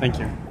Thank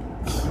you.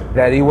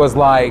 that it was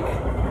like,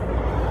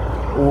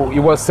 it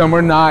was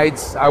summer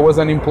nights. I was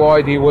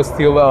unemployed. He was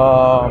still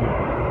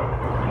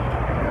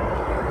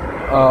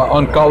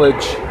on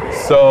college,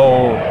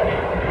 so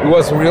it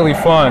was really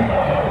fun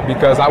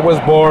because I was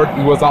bored.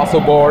 He was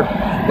also bored.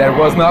 There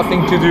was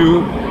nothing to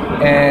do,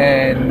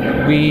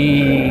 and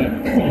we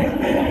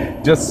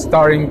just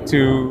starting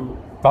to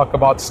talk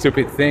about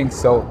stupid things.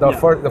 So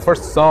the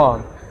first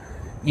song,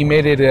 he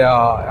made it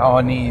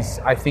on his,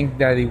 I think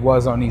that it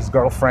was on his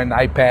girlfriend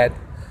iPad.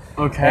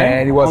 Okay.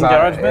 And it was on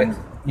GarageBand?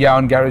 Yeah,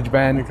 on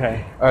GarageBand.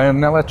 Okay.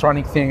 An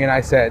electronic thing, and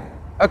I said,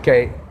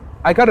 okay,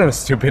 I got a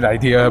stupid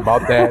idea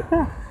about that.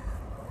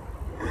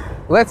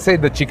 Let's say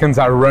the chickens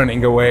are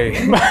running away.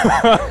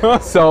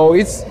 So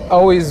we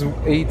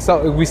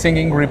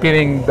singing,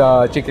 repeating,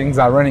 the chickens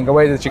are running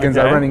away, the chickens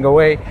are running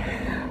away,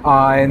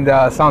 and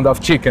the sound of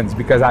chickens,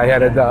 because I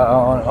had it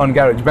on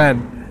GarageBand.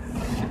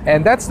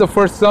 And that's the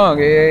first song.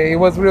 It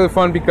was really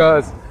fun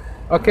because,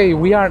 okay,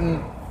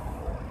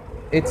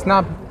 it's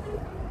not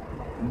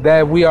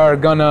that we are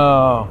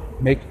gonna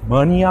make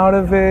money out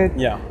of it.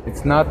 Yeah.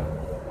 It's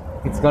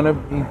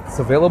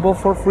available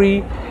for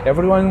free.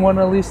 Everyone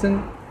wanna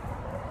listen.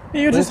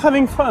 You're just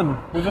having fun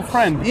with a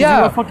friend. Because Yeah.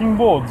 you were fucking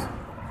bored.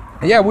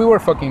 Yeah, we were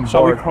fucking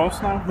Shall we bored.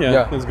 cross now? Yeah,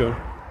 Yeah. let's go.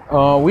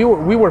 We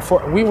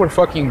were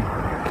fucking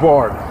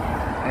bored,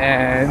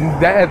 and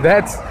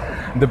that's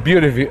the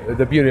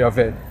beauty of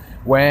it.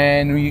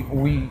 When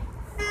we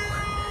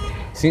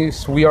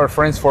since we are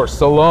friends for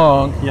so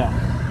long, Yeah.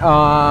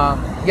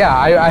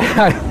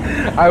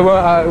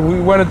 we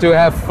wanted to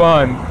have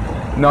fun.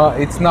 No,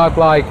 it's not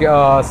like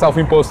a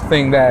self-imposed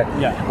thing that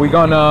we're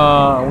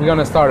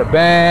gonna start a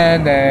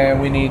band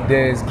and we need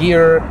this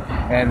gear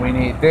and we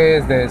need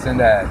this and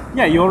that.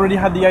 Yeah, you already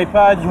had the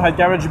iPad, you had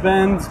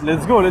GarageBand.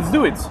 Let's go, let's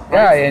do it.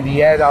 Right? Yeah, and he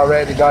had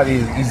already got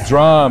his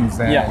drums,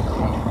 and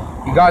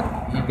he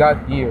got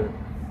gear.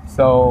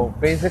 So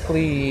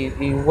basically,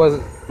 it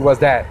was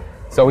that.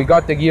 So we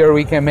got the gear,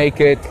 we can make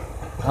it,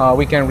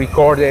 we can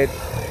record it.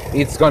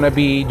 It's gonna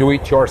be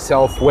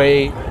do-it-yourself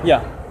way.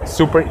 Yeah.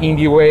 Super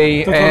indie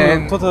way,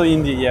 Totally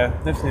indie, yeah,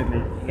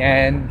 definitely.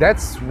 and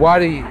that's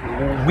what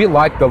we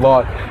liked a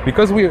lot,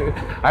 because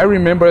I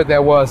remember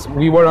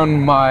we were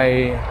on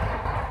my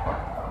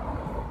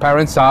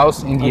parents'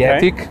 house in the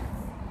attic,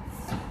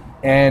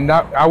 and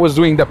I was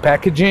doing the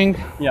packaging,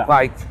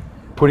 like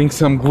putting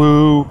some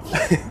glue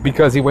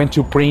because he went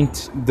to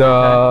print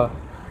the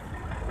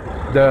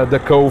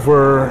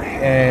cover,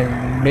 and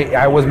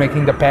I was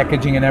making the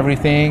packaging and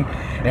everything,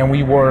 and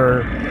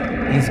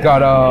he's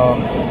got a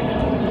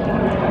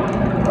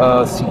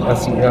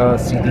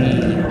CD.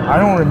 I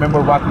don't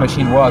remember what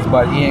machine was,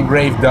 but he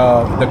engraved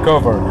the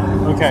cover.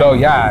 Okay. So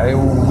yeah,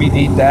 we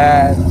did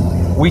that.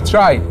 We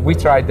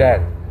tried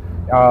that,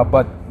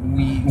 but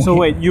So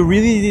wait, you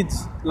really did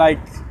like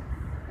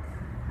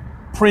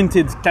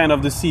printed kind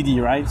of the CD,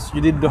 right?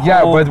 You did the whole.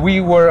 Yeah, but we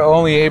were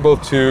only able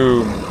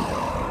to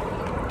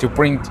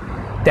print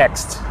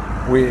text.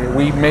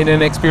 We made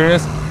an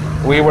experience.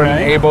 We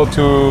weren't able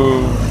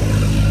to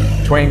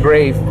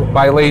engrave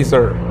by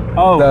laser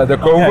the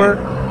cover.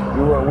 Okay.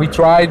 We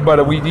tried,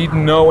 but we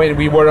didn't know, and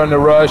we were on a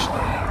rush.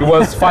 It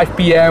was 5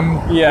 p.m.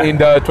 in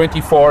the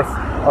 24th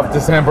of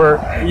December.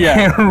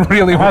 Yeah,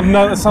 really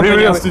had something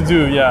else to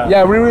do. Yeah.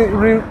 Yeah, we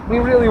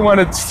really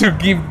wanted to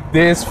give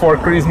this for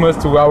Christmas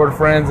to our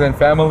friends and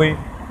family,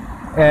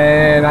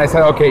 and I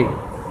said, okay,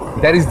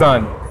 that is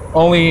done.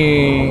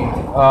 Only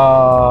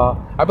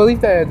I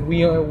believe that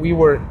we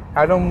were.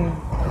 I don't.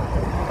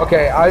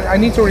 Okay, I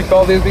need to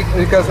recall this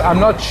because I'm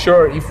not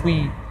sure if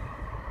we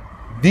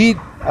did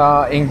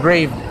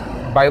engrave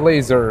by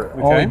laser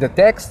only the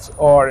text,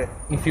 or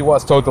if it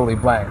was totally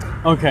blank.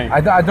 Okay.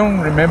 I don't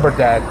remember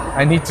that.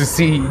 I need to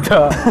see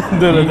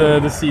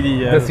the CD.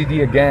 Yeah. The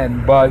CD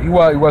again, but it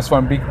was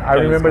fun. I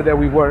remember that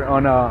we were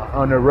on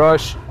a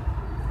rush,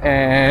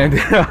 and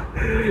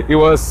it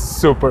was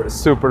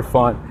super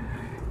fun.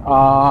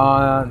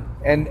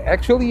 And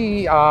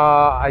actually,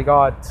 I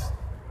got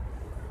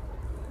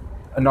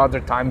another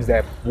times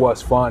that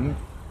was fun.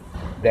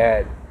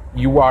 That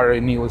you are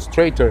an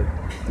illustrator.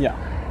 Yeah.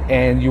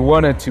 And you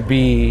wanted to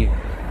be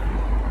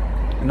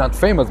not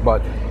famous,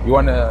 but you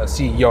want to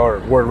see your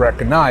work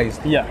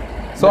recognized. Yeah.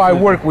 So definitely.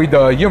 I work with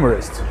a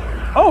humorist.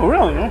 Oh,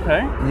 really?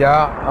 Okay.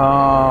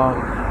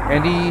 Yeah.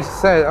 And he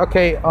said,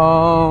 okay,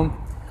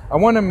 I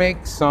want to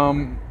make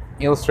some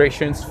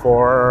illustrations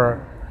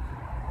for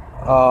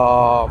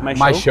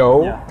my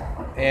show. Yeah.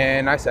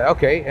 And I said,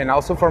 okay, and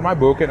also for my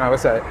book. And I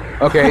was like,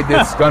 okay,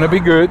 this is gonna be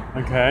good.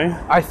 Okay.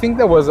 I think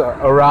there was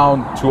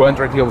around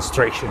 200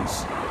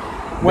 illustrations.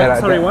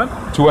 What?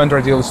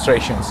 200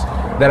 illustrations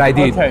that I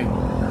did. Okay.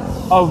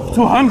 Of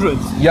 200?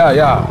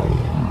 Yeah.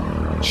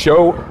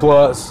 Show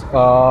plus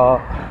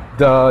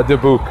the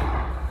book.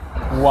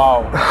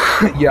 Wow.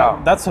 Yeah.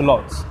 That's a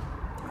lot.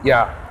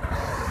 Yeah.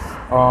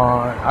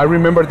 I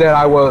remember that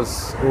I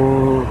was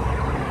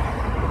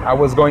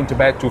going to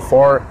bed to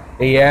 4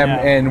 a.m. Yeah.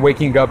 and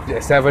waking up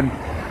at 7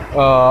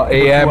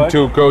 a.m. work?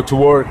 to go to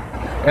work,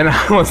 and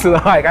I was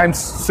like, I'm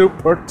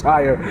super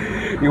tired.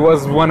 It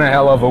was one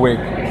hell of a week.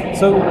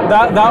 So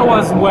that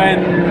was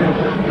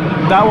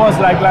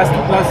like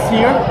last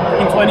year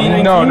in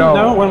 2019.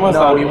 No. When was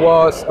no, that? it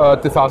was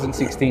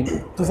 2016.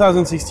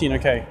 2016.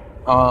 Okay.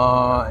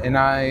 And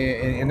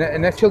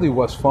actually it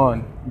was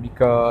fun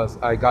because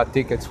I got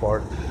tickets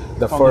for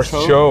the On first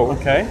the show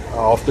Okay.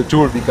 of the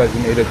tour because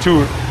we made a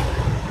tour.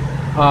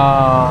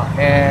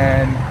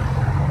 And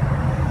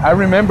I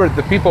remember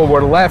the people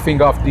were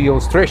laughing off the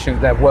illustrations.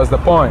 That was the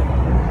point.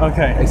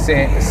 Okay.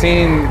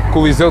 Seeing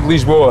Coliseu de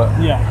Lisboa,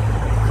 Yeah.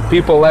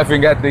 people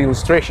laughing at the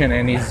illustration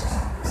and he's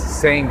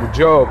saying the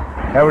joke,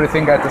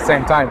 everything at the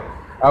same time.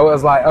 I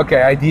was like,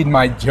 okay, I did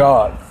my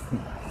job.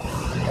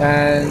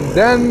 And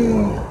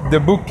then the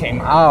book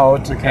came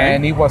out,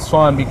 and it was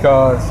fun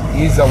because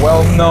he's a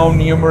well-known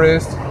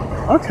humorist,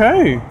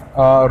 Okay.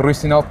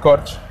 Rucinel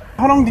Cortes.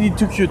 How long did it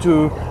took you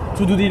to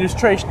do the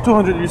illustration,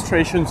 200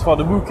 illustrations for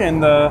the book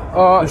and the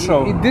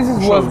show?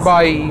 Was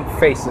by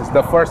phases.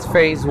 The first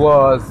phase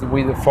was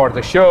for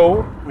the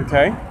show,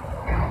 Okay.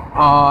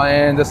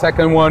 and the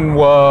second one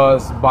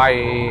was by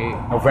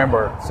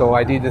November. So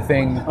I did the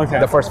thing. Okay.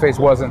 The first phase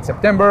was in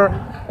September,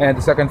 and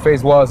the second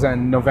phase was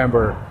in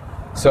November.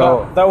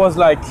 So That was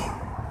like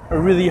a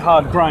really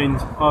hard grind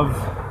of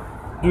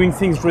doing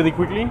things really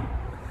quickly.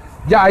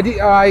 yeah, I did.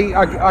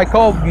 I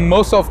called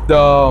most of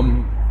the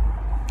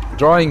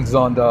drawings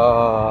on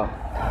the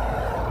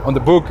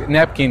book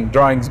napkin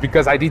drawings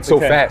because I did so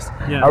Okay. fast.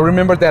 Yeah. I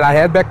remember that I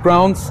had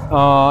backgrounds,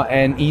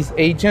 and his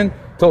agent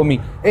told me,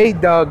 "Hey,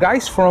 the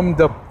guys from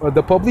the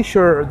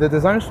publisher, the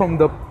designers from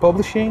the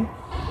publishing,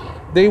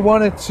 they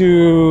want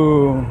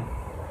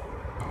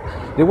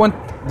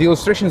the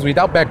illustrations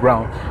without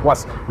background."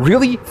 Was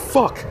really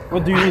fuck.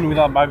 What do you mean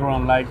without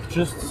background? Like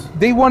just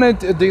They wanted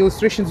the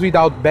illustrations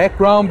without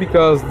background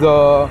because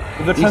the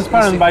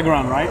transparent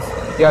background, right?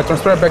 Yeah,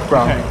 transparent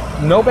background.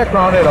 Okay. No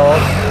background at all,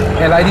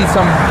 and I did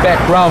some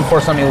background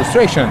for some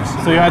illustrations.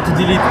 So you had to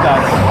delete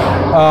that.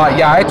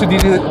 Yeah, I had to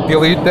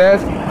delete that,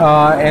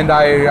 and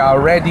I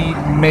already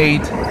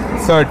made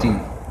 30.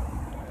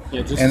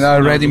 Yeah, just, And I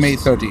already made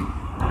 30.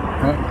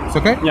 It's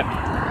okay?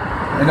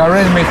 Yeah. And I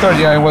already made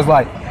 30, and I was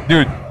like,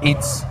 dude,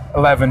 it's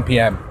 11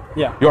 p.m.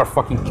 Yeah. You're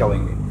fucking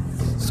killing me.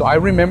 So I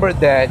remember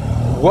that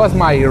was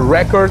my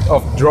record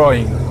of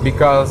drawing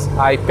because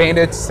I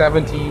painted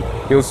 70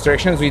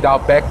 illustrations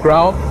without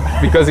background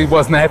because it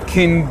was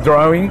napkin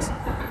drawings,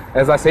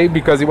 as I say,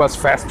 because it was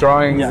fast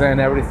drawings Yeah.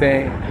 and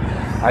everything.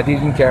 I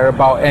didn't care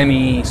about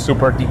any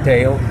super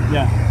detail.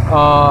 Yeah.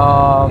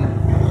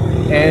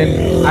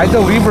 And I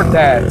delivered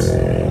that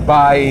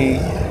by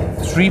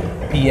 3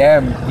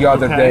 p.m. the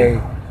other Okay. day.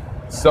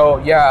 So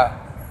yeah,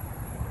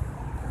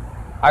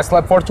 I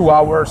slept for 2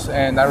 hours,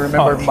 and I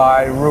remember Fuck.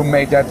 my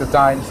roommate at the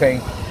time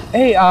saying,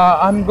 "Hey,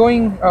 I'm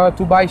going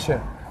to Baixa,"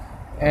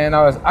 and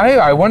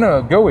I want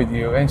to go with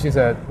you, and she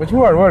said, "But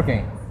you are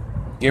working.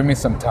 Give me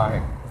some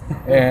time."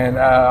 And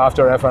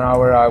after half an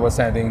hour, I was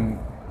sending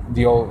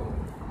the old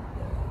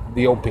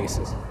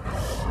pieces.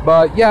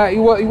 But yeah,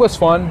 it was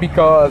fun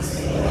because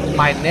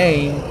my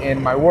name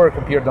and my work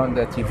appeared on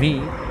the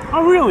TV.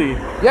 Oh, really?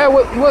 Yeah,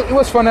 it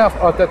was fun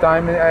at the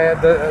time.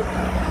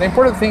 The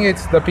important thing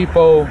is the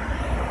people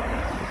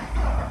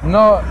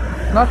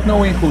not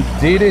knowing who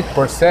did it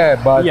per se,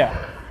 but Yeah.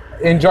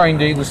 enjoying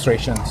the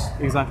illustrations.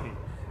 Exactly.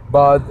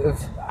 But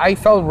I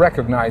felt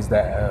recognized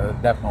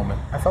that moment.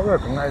 I felt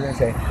recognized and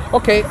say,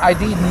 okay, I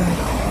didn't.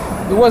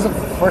 It was a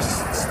first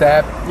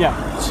step Yeah.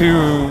 to.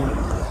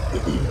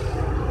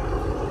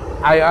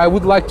 I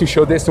would like to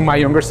show this to my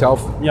younger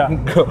self. Yeah.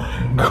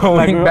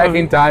 Going Like, back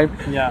in time.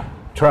 Yeah.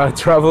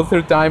 Travel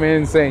through time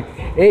and saying,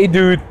 "Hey,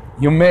 dude,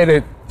 you made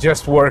it.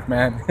 Just work,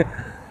 man."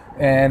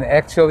 And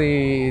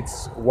actually,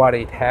 it's what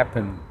it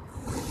happened.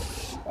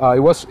 It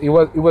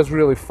was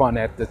really fun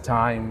at the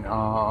time,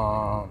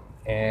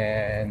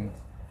 and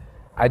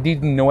I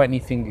didn't know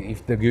anything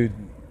if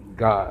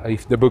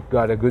the book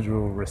got a good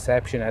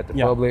reception at the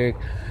Yeah. public.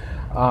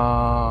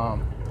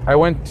 I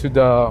went to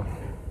the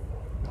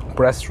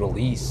press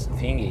release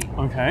thingy.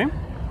 Okay.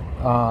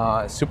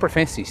 Super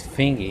fancy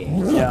thingy.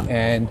 Yeah.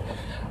 And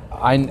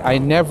I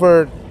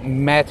never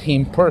met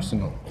him in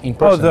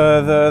person. Oh,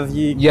 the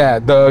Yeah,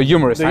 the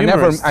humorist. The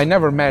humorist. I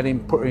never met him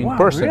in Wow,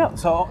 person. real?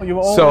 So you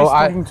were always So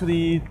talking to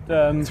the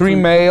Through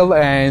email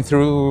and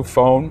through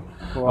phone.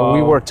 Wow.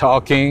 We were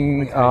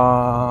talking.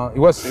 It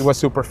was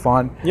super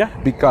fun. Yeah.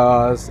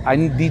 Because I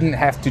didn't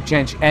have to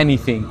change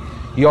anything.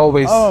 He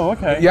always. Oh,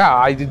 okay.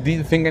 Yeah, I did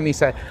the thing, and he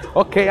said,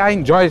 "Okay, I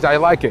enjoy it. I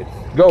like it.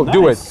 Go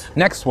do it. Nice.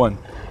 Next one."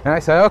 And I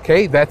said,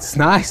 "Okay, that's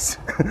nice."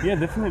 Yeah,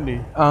 definitely.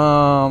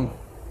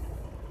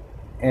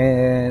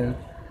 And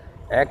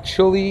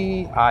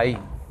actually, I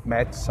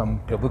met some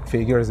public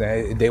figures,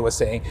 and they were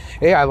saying,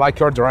 "Hey, I like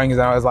your drawings,"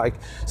 and I was like,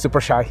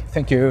 super shy.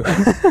 Thank you.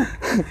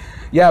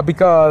 Yeah,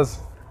 because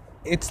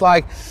it's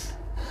like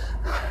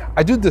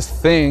I do these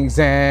things,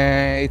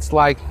 and it's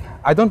like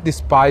I don't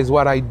despise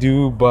what I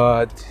do,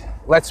 but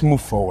let's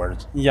move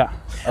forward. Yeah.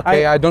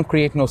 Okay, I don't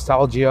create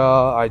nostalgia.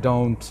 I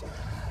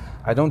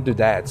don't do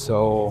that.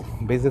 So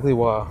basically,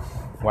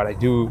 what I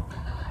do,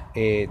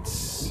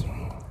 it's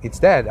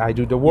that I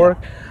do the work,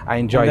 I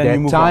enjoy then you that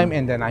move time, on.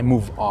 and then I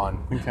move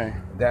on. Okay.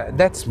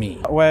 That's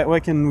me. Where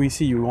can we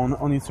see you on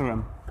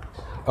Instagram?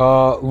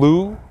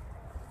 Lou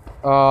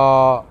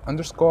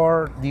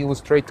underscore the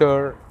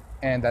illustrator,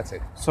 and that's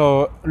it.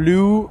 So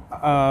Lou,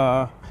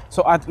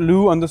 so at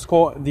Lou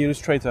underscore the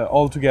illustrator,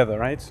 all together,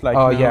 right? Like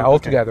Yeah, okay. all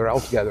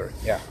together.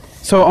 Yeah.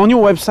 So on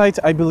your website,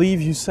 I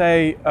believe you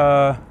say,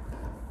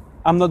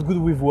 I'm not good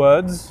with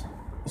words,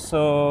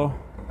 so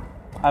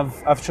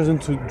I've chosen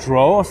to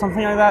draw or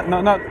something like that.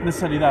 No, not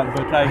necessarily that,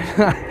 but like.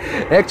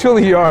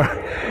 Actually,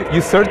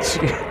 you search.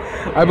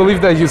 I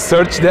believe that you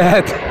searched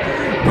that,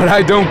 but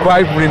I don't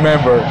quite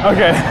remember.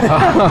 Okay.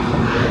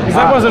 Because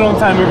that was a long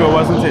time ago,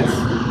 wasn't it?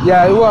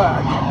 Yeah, it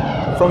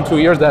was from 2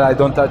 years that I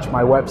don't touch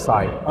my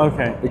website.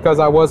 Okay. Because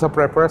I was a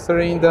prepressor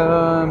in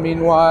the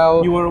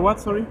meanwhile. You were what,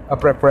 sorry? A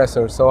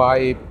prepressor, so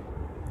I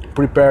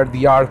prepared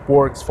the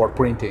artworks for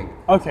printing.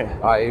 Okay.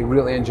 I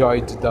really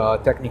enjoyed the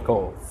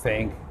technical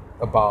thing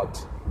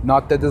about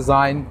not the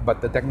design,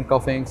 but the technical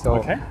thing. So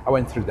Okay. I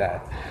went through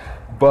that.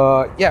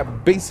 But yeah,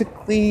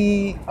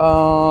 basically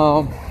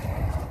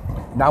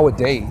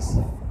nowadays,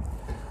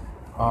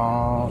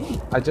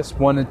 I just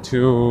wanted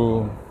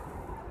to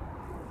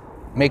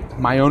make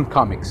my own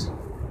comics.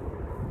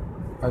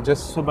 I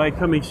just So by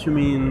comics you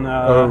mean?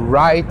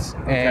 write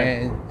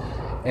Okay.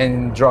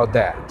 and draw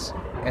that,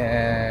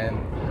 and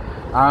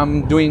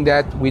I'm doing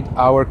that with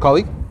our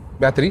colleague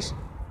Beatriz.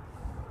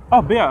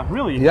 Oh, Bea,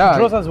 really? Yeah. She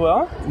draws as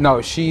well?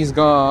 No, she's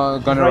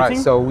gonna write. Writing?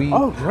 So we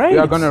Oh, great. we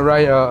are gonna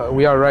write.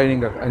 We are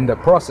writing in the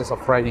process of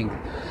writing,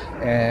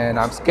 and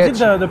I'm Is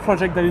sketching. it the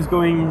project that is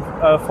going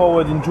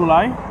forward in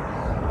July?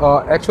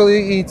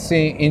 Actually, it's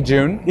in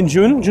June. In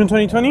June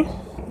 2020?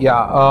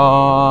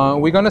 Yeah,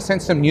 we're gonna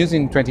send some news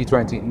in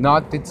 2020.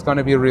 Not it's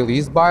gonna be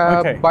released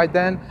Okay. by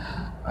then.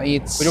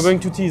 It's But you're going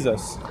to tease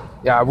us.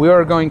 yeah, we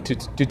are going to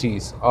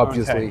tease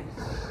obviously.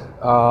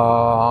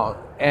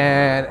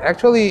 And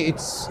actually,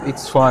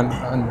 it's fun,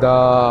 and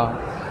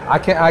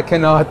I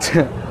cannot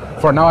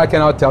for now I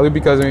cannot tell you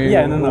because we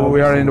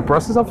are in the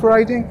process of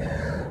writing.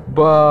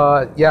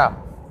 But yeah,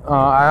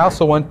 I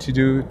also want to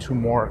do 2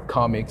 more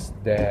comics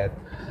that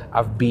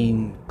I've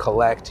been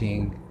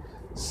collecting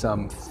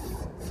some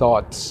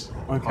thoughts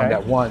Okay. on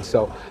that one.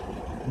 So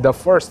the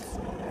first,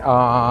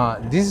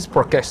 this is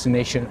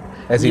procrastination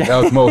as it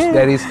does most.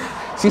 That is,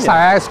 since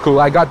high school,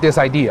 I got this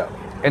idea,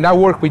 and I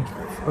work with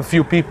a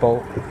few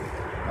people.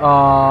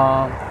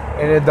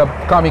 And the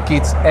comic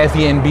it's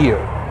Heavy and Beer.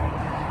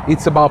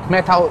 It's about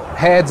metal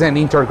heads and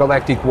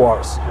intergalactic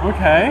wars.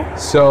 Okay.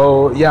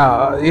 So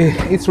yeah,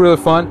 it's really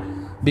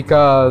fun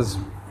because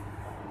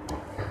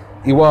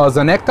it was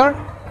a nectar.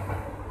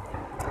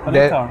 A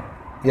that- nectar.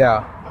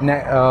 Yeah.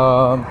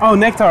 Oh,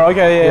 nectar.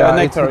 Okay, yeah,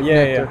 it's nectar.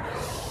 Yeah, nectar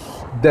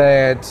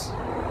that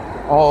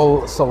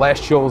all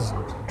celestials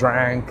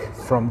drank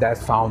from that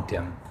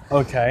fountain. yeah.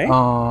 Okay.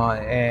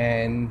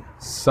 And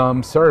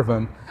some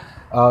servant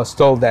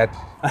stole that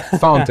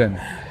fountain.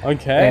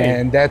 Okay.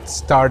 And that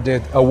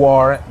started a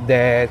war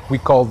that we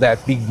call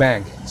that Big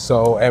Bang.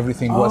 So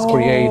everything was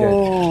created.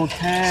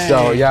 Okay.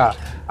 So yeah,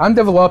 I'm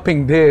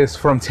developing this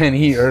from 10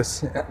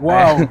 years.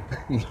 Wow.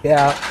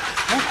 Yeah.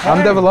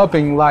 I'm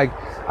developing like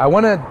I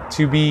want it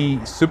to be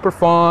super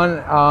fun.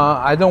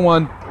 I don't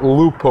want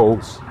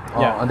loopholes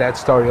on that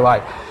story.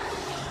 Like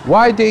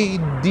why they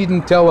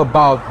didn't tell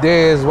about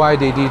this, why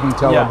they didn't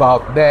tell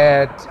about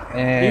that.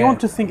 And You want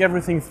to think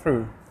everything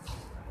through.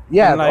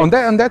 yeah, and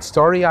like- on that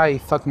story, I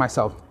thought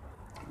myself,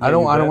 I you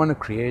don't bet. want to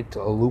create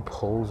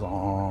loopholes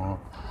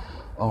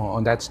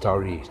on that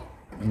story.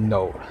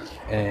 No,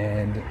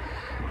 and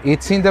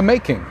it's in the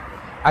making.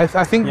 I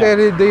think Yeah.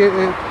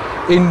 that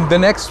in the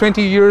next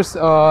 20 years,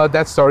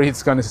 that story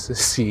is gonna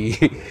see.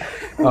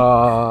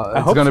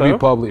 It's hope gonna be so.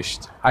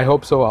 published. I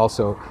hope so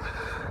also.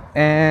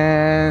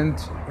 And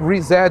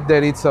Reset,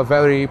 that it's a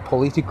very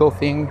political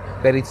thing.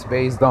 That it's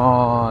based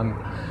on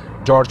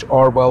George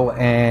Orwell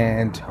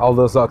and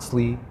Aldous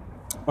Huxley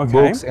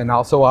books, and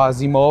also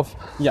Asimov.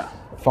 Yeah.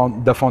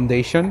 The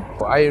Foundation.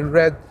 I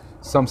read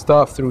some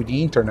stuff through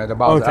the internet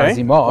about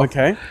Asimov,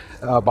 Okay.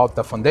 about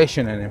the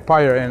Foundation and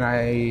Empire, and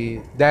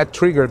that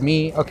triggered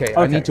me. Okay,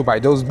 I Okay. need to buy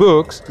those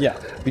books. Yeah.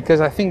 Because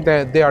I think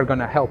that they are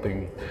gonna help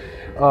me.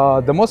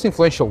 The most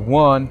influential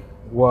one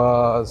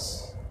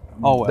was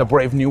Orwell. The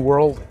Brave New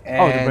World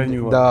and The Brave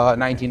New World. the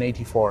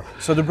 1984.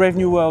 So the Brave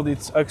New World,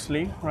 it's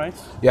Huxley, right?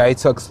 Yeah,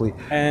 it's Huxley.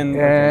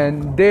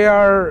 And They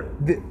are.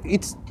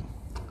 It's.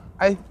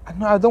 I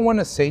don't want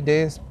to say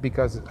this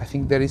because I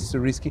think that is too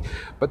risky,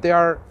 but they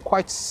are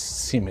quite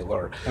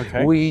similar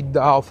Okay. with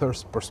the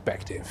author's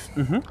perspective.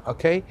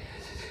 Okay,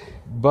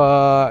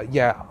 but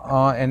yeah,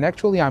 and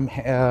actually I'm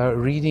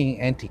reading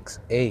Antiques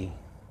A.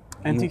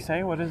 Antiques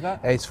A, what is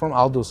that? It's from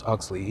Aldous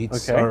Huxley.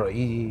 It's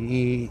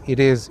Okay. it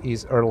is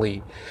his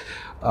early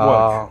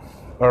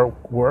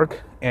Work.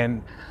 work,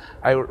 and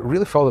I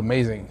really felt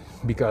amazing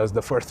because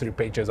the first 3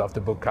 pages of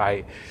the book,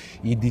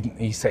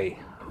 he say,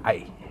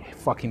 I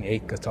fucking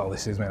hate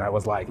Catholicism, and I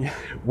was like,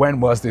 when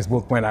was this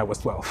book? When I was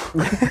 12.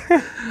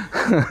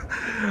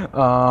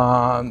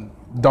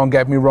 Don't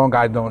get me wrong,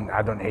 I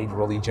don't hate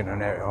religion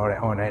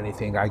or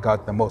anything. I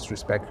got the most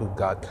respect who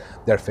got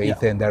their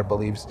faith and their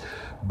beliefs,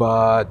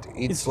 but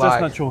it's like,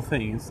 just not your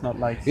thing. It's not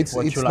like it's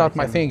what you not like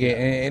my thing,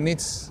 and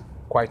it's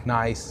quite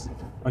nice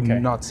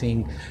not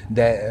seeing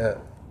that,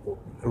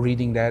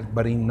 reading that,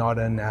 but not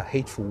in a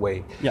hateful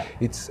way. Yeah.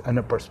 It's in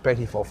a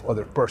perspective of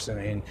other person,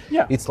 and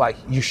Yeah. it's like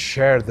you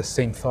share the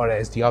same thought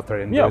as the author,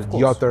 and Yeah, of the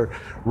course. author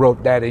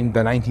wrote that in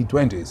the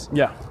 1920s.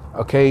 Yeah.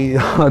 Okay,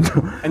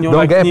 And you're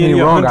don't like get me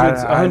nearly wrong.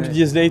 100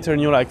 years later,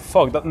 and you're like,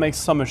 fuck, that makes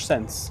so much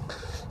sense.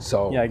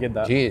 So Yeah, I get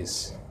that.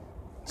 Geez,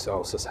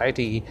 so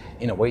society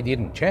in a way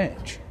didn't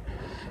change.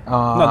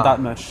 Not that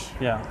much.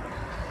 Yeah.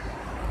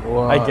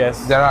 Well, I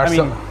guess. there are I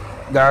mean-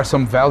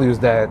 some values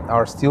that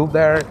are still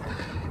there,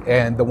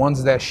 and the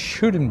ones that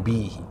shouldn't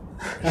be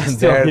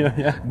Still there, here,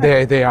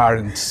 yeah. they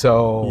aren't.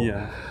 So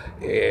Yeah.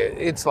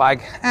 it's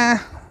like,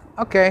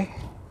 okay,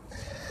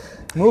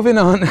 moving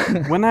on.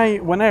 When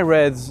I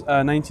read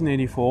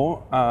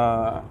 1984,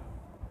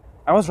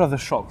 I was rather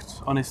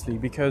shocked, honestly,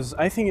 because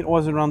I think it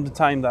was around the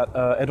time that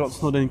Edward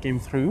Snowden came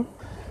through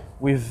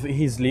with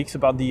his leaks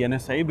about the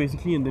NSA,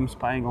 basically, and them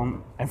spying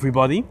on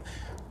everybody,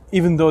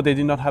 even though they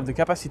did not have the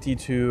capacity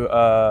to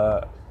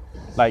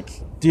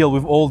deal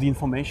with all the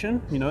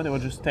information. You know, they were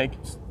just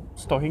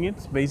stocking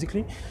it,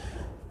 basically.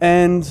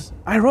 And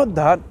I wrote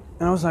that,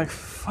 and I was like,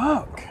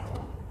 fuck.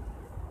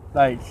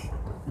 Like,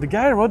 the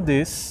guy wrote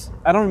this,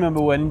 I don't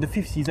remember when, in the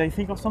 50s, I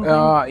think, or something?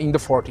 In the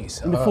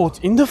 40s.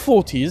 In the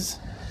 40s,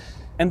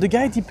 and the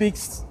guy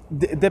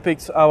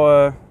depicts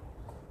our,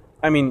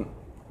 I mean,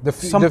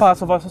 some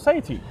parts of our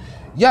society.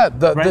 Yeah,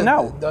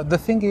 now. The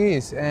thing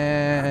is,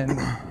 and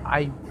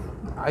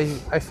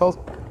I felt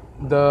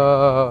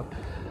the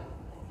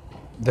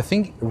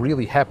thing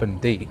really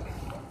happened.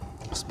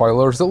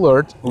 Spoilers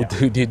alert,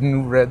 who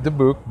didn't read the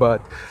book,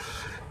 but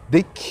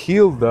they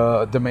killed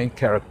the main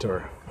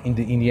character in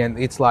the end.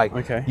 It's like,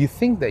 you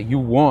think that you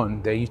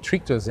won, that you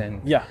tricked us,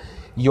 and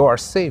you are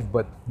safe,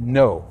 but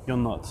no, you're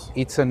not.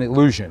 It's an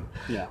illusion.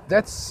 Yeah.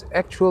 That's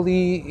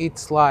actually,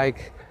 it's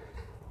like,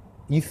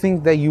 you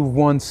think that you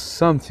won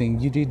something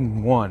you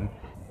didn't won.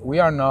 We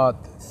are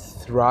not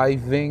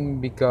thriving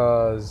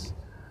because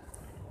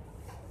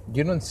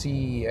you don't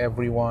see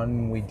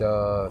everyone with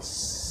the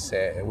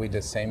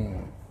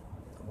same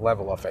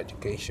level of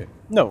education.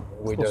 No,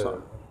 with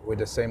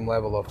the same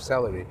level of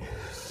salary.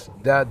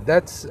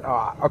 That's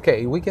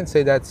okay. We can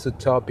say that's a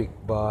topic,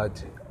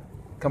 but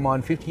come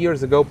on, 50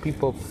 years ago,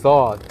 people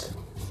thought.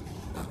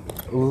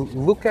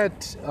 Look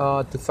at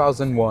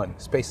 2001: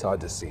 Space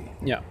Odyssey.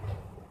 Yeah.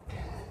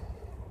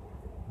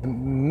 The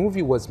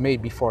movie was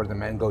made before the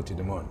man go to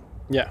the moon.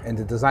 Yeah. And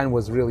the design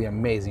was really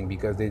amazing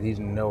because they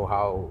didn't know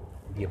how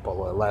the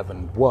Apollo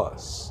 11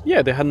 was.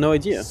 Yeah, they had no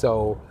idea.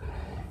 So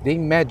they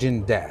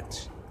imagined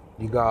that.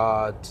 You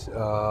got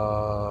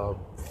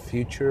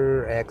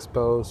future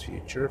expos,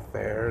 future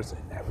fairs,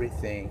 and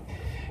everything.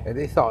 And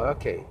they thought,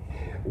 okay,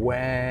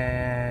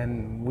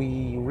 when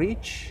we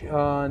reach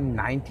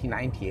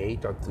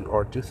 1998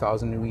 or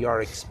 2000, we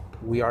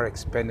are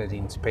expanded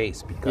in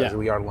space because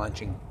we are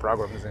launching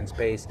programs in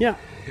space. Yeah.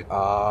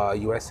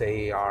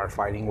 USA are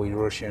fighting with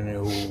Russia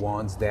who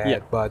wants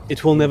that, but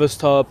it will never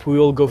stop. We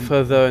will go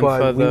further and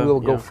further. We will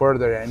go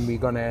further, and we're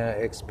gonna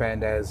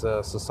expand as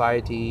a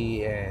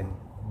society and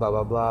blah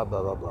blah blah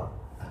blah blah blah.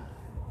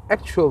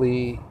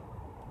 Actually,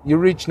 you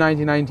reach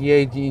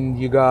 1998 and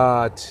you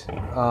got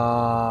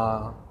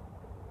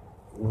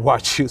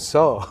what you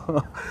saw.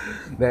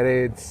 That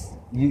it's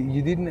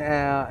you didn't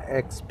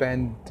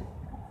expand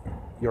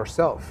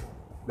yourself.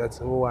 That's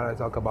what I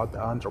talk about, the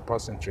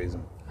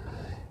anthropocentrism.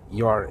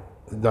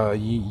 The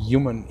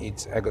human,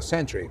 it's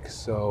egocentric.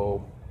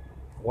 So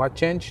what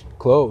changed?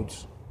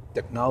 Clothes,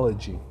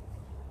 technology,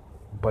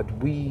 but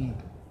we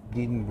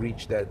didn't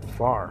reach that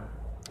far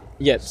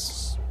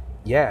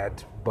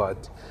yet,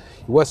 but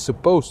it was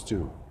supposed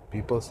to.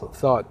 People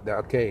thought that,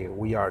 okay,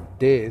 we are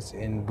this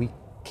and we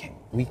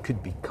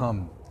could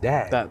become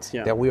that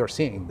we are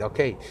seeing.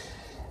 Okay,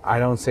 I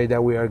don't say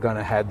that we are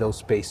gonna have those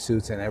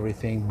spacesuits and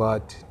everything,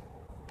 but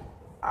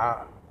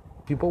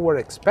people were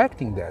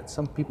expecting that.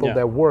 Some people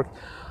that worked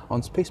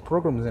on space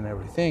programs and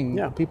everything,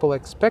 people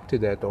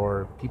expected that,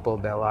 or people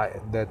that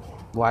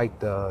liked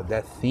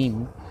that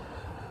theme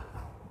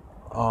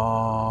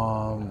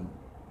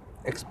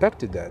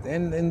expected that,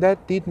 and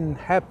that didn't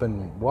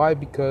happen. Why?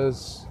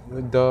 Because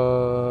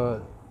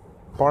the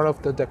part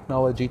of the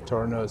technology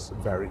turned us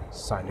very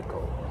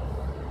cynical.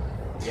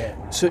 Yeah.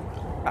 So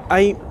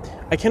I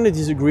kind of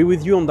disagree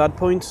with you on that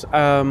point.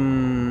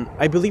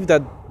 I believe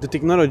that the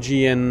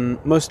technology and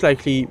most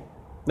likely,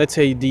 let's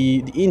say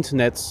the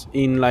internet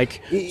in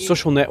like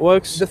social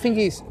networks. The thing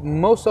is,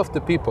 most of the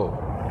people,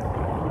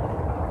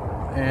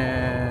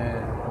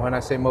 when I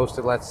say most,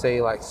 let's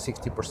say like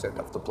 60%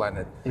 of the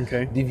planet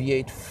Okay.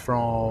 deviate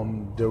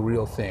from the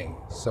real thing.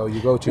 So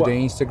you go to What- the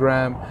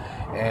Instagram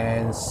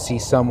and see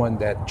someone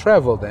that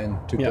traveled and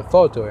took Yeah. a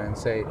photo and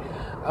say,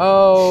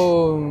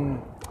 "Oh,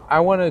 I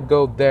want to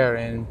go there,"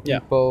 and Yeah.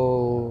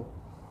 people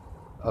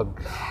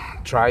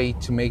try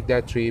to make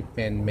that trip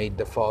and made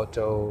the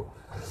photo.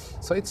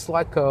 So it's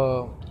like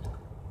a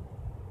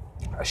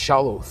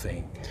shallow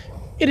thing.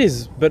 It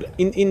is, but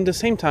in the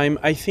same time,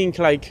 I think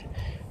like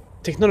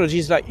technology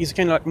is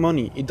kind of like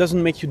money. It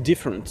doesn't make you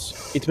different.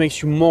 It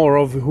makes you more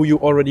of who you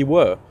already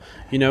were.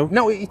 You know.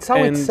 No, it's how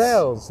And- it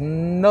sells.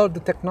 Not the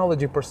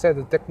technology per se.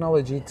 The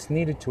technology, it's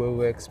needed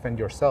to expand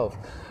yourself,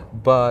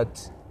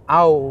 but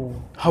how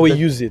How we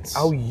use it.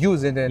 how you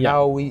use it and Yeah.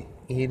 how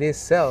it is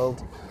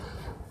sold.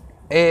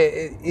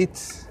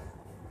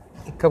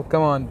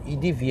 Come on, it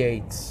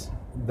deviates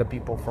the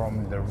people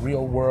from the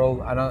real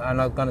world. I'm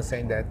not gonna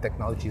say that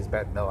technology is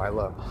bad. No, I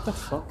love.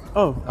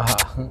 Oh,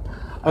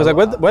 I was like,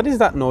 what is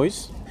that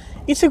noise?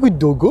 It's a good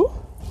doggo.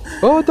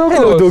 Oh, doggos.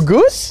 Hello,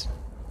 doggos.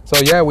 So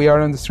yeah, we are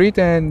on the street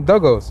and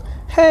doggos.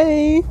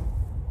 Hey.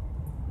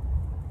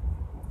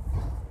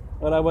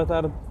 Hola, boa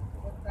tarde.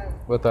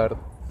 Boa tarde.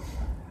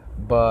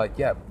 But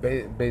yeah,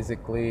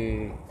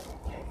 basically,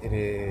 it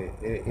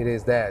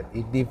is that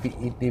it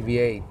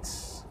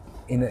deviates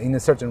in a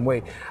certain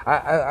way.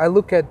 I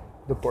look at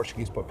the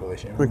Portuguese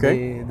population,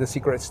 Okay. the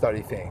secret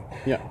study thing.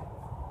 Yeah.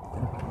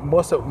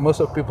 Most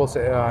of people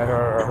say, I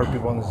heard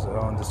people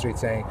on the street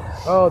saying,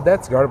 "Oh,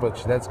 that's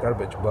garbage. That's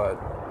garbage." But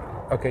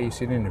okay, you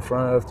sit in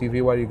front of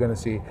TV. What are you gonna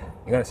see?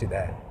 You're gonna see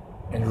that,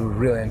 and you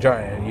really enjoy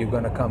it. And you're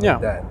gonna come Yeah.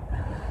 with that,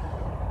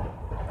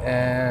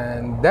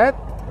 and that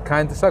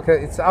kind of sucks.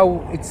 It's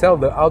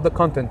how the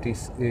content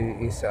is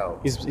sold.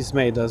 Is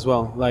made as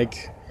well.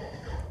 Like,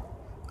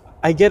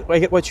 I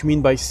get what you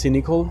mean by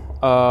cynical.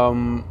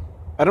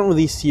 I don't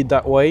really see it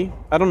that way.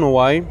 I don't know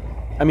why.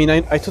 I mean,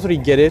 I totally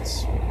get it,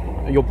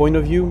 your point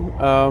of view.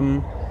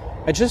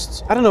 I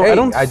don't know. Hey,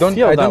 I don't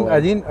feel that way.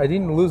 I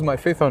didn't lose my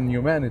faith on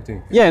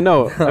humanity. Yeah,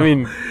 no. I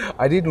mean,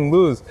 I didn't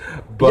lose,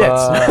 but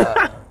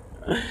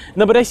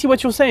no, but I see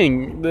what you're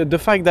saying. The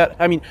fact that,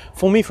 I mean,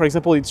 for me, for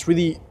example, it's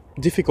really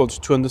difficult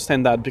to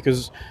understand that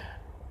because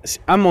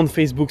I'm on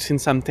Facebook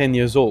since I'm 10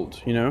 years old,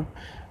 you know?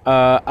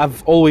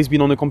 I've always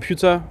been on a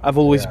computer. I've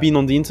always been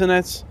on the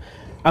internet.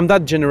 I'm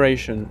that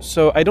generation.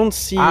 So I don't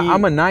see...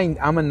 I'm a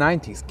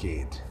 90s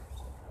kid.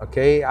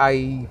 Okay,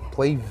 I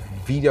play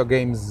video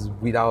games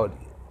without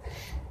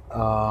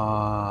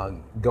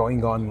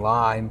going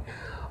online.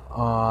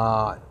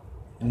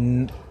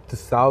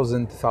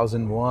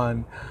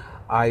 2001,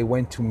 I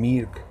went to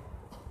Mirk.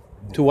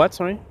 To what,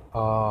 sorry?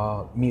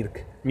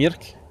 Mirk.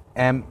 Mirk?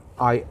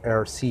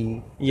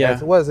 MIRC. Yeah.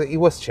 It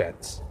was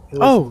chats. It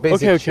was Oh,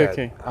 basic okay.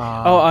 chat.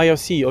 Oh,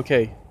 IRC,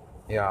 okay.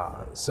 Yeah.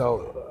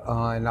 So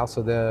and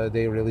also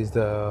they released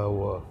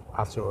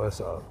after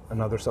us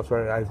another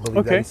software. I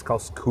believe that Okay. it's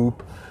called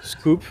Scoop.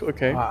 Scoop,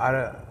 okay.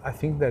 I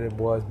think that it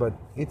was, but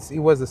it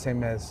was the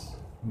same as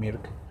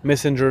Mirk.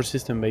 Messenger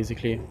system,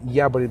 basically.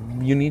 Yeah, but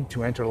you need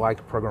to enter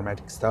like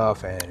programmatic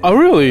stuff and. Oh,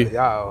 really?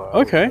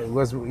 Yeah. Okay. It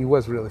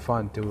was really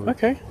fun to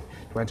Okay.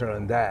 enter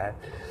on that,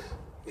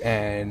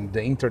 and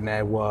the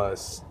internet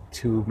was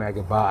 2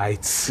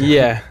 megabytes.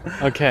 Yeah,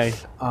 okay.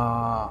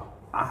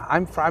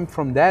 I'm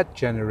from that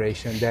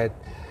generation that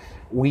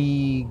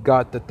we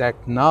got the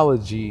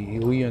technology,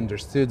 we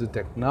understood the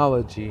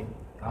technology,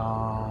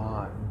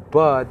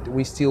 but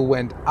we still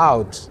went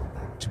out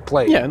to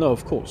play. Yeah, no,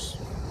 of course.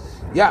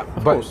 Yeah,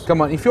 but course.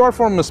 come on, if you are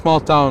from a small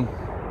town,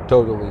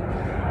 totally.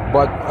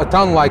 But a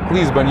town like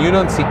Lisbon, you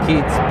don't see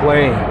kids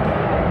playing.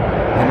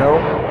 You know,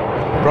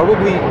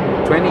 probably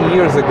 20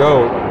 years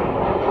ago,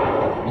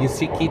 you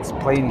see kids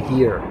playing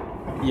here,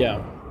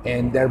 Yeah.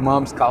 and their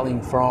moms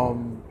calling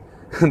from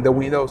the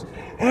windows,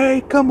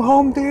 "Hey, come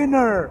home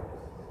dinner."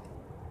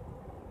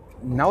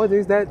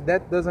 Nowadays,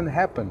 that doesn't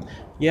happen.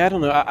 Yeah, I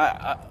don't know.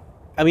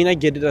 I mean, I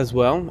get it as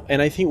well,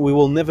 and I think we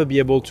will never be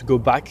able to go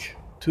back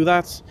to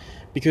that,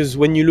 because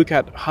when you look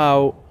at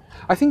how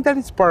I think that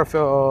it's part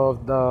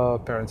of the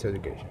parents'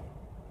 education.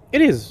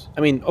 it is,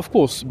 I mean, of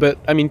course, but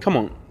I mean, come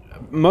on,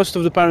 most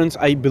of the parents,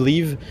 I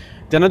believe,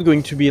 they're not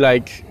going to be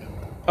like,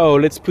 oh,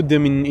 let's put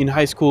them in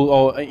high school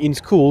or in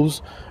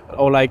schools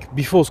or like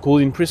before school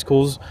in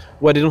preschools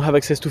where they don't have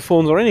access to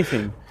phones or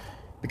anything,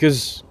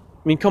 because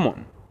I mean, come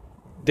on,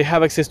 they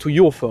have access to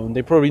your phone,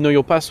 they probably know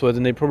your password,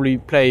 and they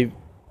probably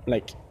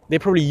they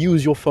probably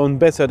use your phone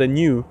better than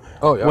you.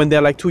 Oh, yeah. When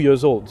they're like 2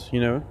 years old, you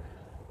know,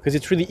 because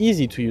it's really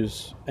easy to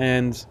use,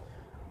 and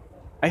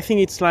I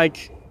think it's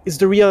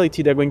the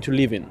reality they're going to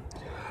live in,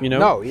 you know.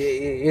 No,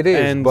 it is,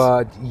 And-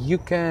 but you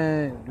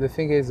can. The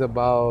thing is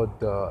about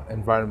the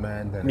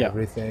environment and Yeah.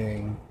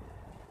 everything.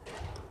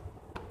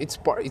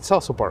 It's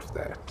also part of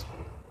that.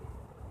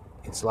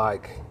 It's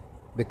like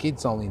the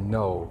kids only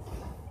know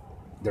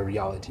the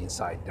reality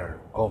inside their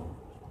home,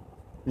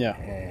 Yeah.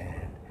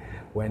 and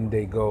when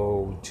they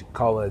go to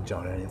college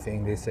or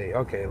anything, they say,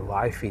 "Okay,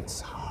 life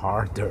it's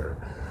harder.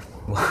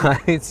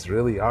 Life it's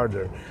really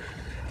harder."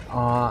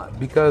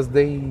 because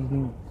they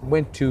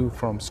went to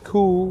from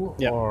school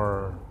Yeah.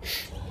 or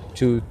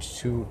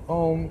to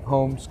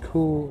home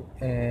school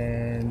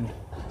and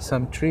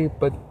some trip,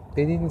 but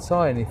they didn't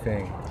saw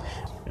anything.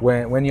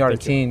 When you're a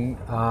Thank you. teen,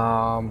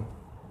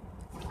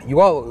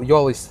 you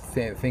always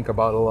think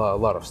about a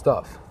lot of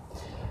stuff,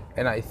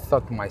 and I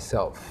thought to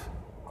myself,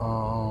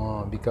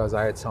 because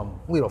I had some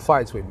little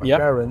fights with my Yeah.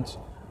 parents,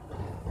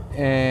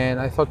 and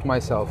I thought to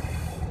myself,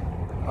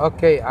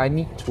 okay, I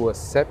need to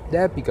accept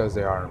that because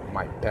they are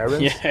my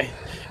parents. Yeah,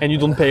 and you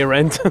don't pay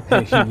rent.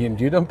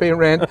 You don't pay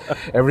rent.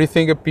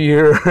 Everything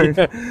appeared.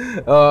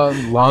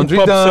 Laundry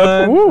Pops up.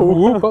 done. Woo.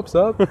 Woo, pops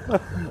up.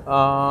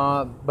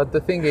 But the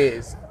thing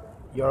is,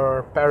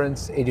 your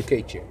parents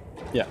educate you,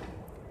 Yeah,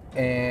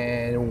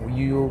 and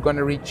you're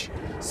gonna reach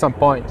some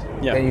point,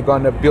 Yeah. and you're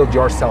gonna build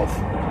yourself.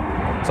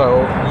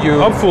 So you,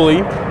 hopefully.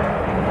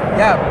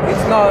 yeah,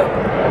 it's not.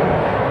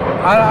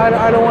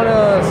 I don't want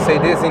to say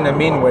this in a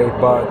mean way,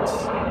 but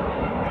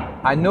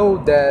I know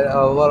that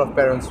a lot of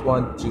parents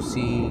want to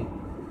see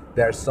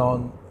their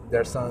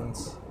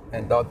sons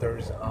and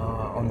daughters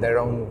on their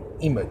own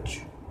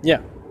image. Yeah,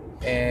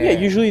 And yeah.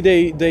 Usually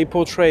they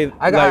portray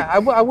I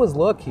was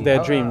lucky.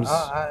 their dreams.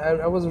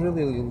 I was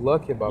really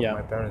lucky about Yeah.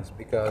 my parents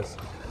because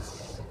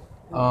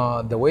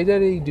the way that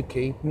they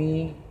educate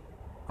me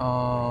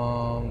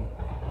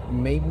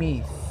made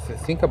me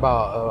think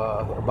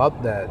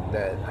about that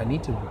I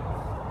need to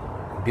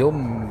build.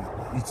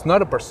 It's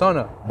not a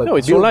persona, but No,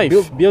 it's your life.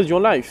 Build your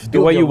life the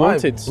way you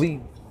want it.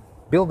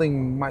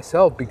 Building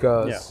myself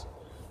because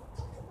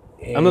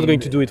I'm not going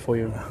to do it for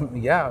you.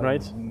 yeah,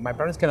 Right? my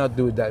parents cannot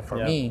do that for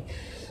Yeah. me,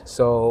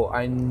 so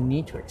I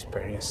need to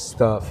experience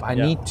stuff. I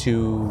Yeah. need to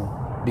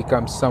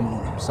become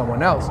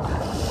someone else,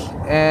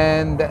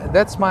 and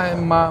that's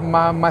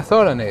my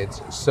thought on it.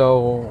 So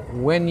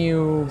when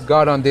you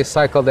got on this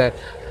cycle that,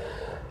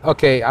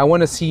 okay, I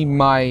want to see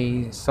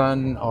my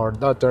son or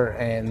daughter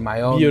and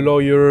my own. Be a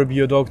lawyer, be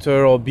a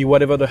doctor, or be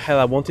whatever the hell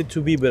I wanted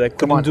to be, but I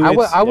couldn't Come on, do I it.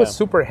 was Yeah.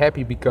 super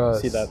happy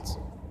because See that.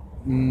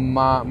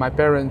 my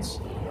parents,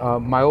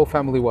 my whole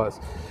family was.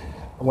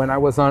 When I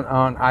was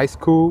on high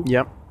school,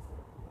 Yeah.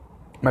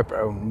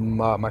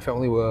 my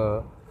family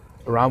were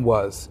around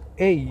was,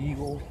 hey,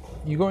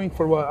 you going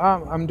for what?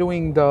 I'm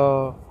doing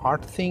the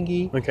art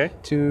thingy. Okay.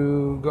 To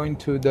going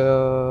to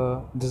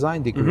the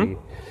design degree,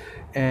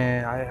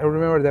 and I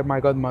remember that my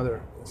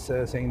godmother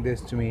saying this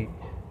to me.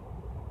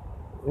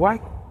 Why?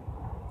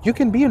 You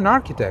can be an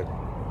architect,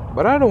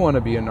 but I don't want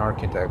to be an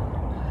architect.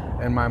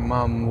 And my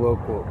mom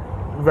looked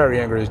very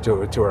angry to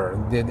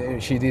her.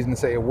 She didn't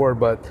say a word,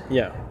 but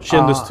Yeah. She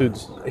understood.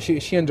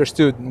 She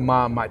understood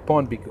my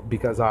point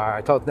because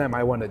I told them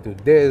I want to do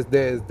this,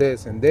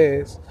 and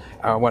this.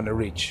 I want to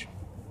reach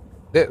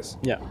this.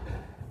 Yeah.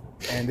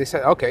 And they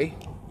said, okay,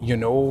 you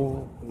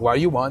know what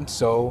you want,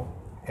 so.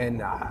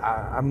 And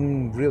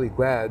I'm really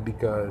glad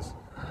because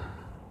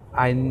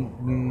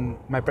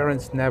my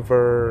parents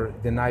never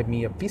denied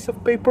me a piece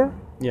of paper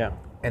Yeah.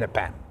 and a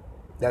pen.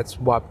 That's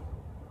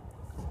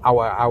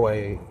how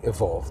I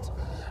evolved.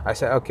 I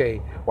said,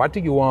 okay, what do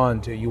you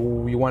want?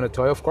 You want a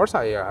toy? Of course,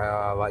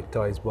 I like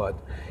toys, but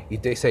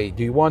if they say,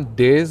 do you want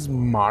this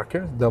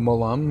marker, the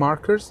Moulin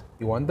markers?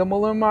 You want the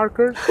Moulin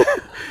markers?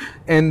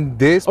 And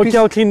this Okay, piece,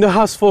 I'll clean the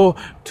house for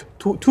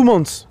 2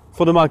 months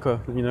for the marker.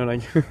 You know,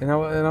 like. and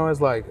I was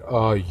like,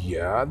 oh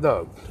yeah,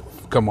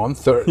 come on,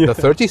 the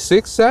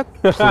 36 set,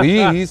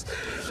 please.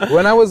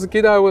 When I was a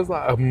kid, I was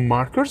like,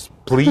 markers,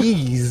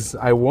 please,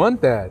 I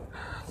want that.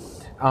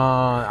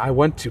 I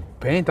want to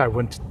paint, I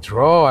want to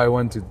draw, I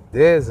want to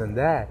this and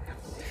that.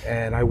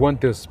 And I want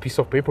this piece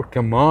of paper,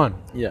 come on.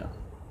 Yeah.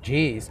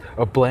 Jeez,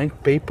 a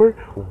blank paper,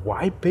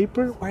 white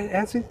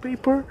acid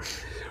paper,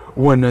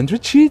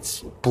 100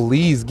 sheets,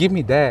 please give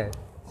me that.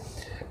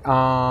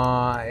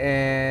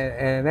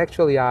 And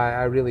actually,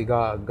 I really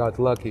got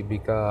lucky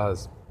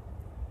because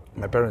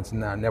my parents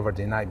never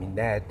denied me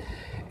that,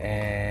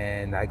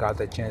 and I got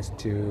the chance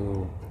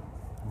to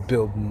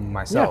build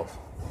myself.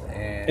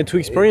 And to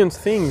experience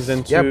things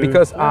and to. Yeah,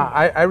 because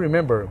I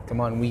remember, come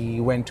on, we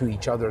went to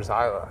each other's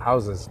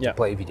houses to Yeah.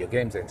 play video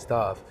games and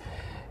stuff.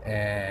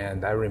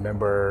 And I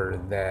remember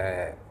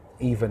that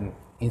even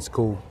in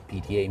school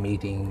PTA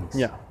meetings.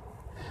 Yeah.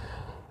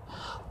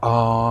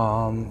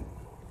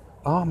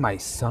 Oh, my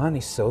son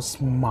is so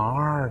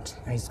smart.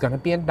 He's gonna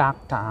be a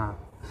doctor.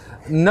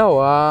 No,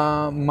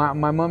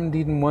 my mom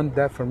didn't want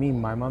that for me.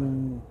 My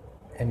mom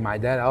and my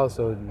dad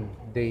also,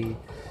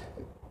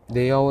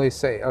 they always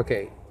say,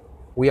 okay,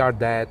 we are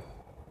dad.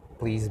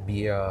 Please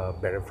be a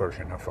better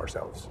version of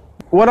ourselves.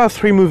 What are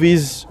 3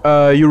 movies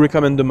you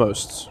recommend the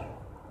most,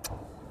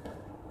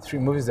 3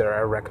 movies that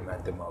I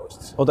recommend the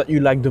most. or that you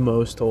like the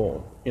most,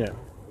 or you know?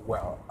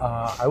 Well,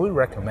 I would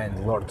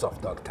recommend Lords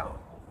of Dogtown.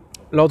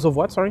 Lords of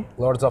what? Sorry.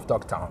 Lords of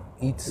Dogtown.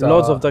 It's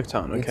Lords of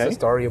Dogtown, It's okay. a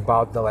story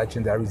about the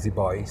legendary Z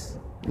Boys.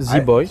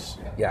 Z Boys.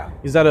 Yeah.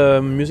 Is that a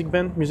music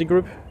band, music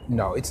group?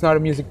 No, it's not a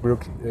music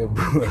group.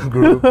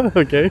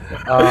 Okay.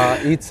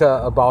 It's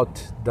about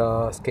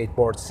the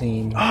skateboard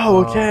scene.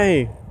 Oh,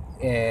 okay.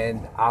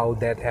 and how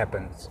that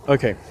happens.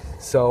 Okay.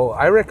 So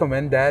I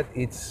recommend that.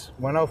 It's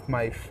one of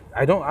my.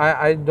 I don't.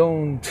 I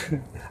don't.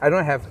 I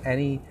don't have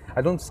any.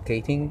 I don't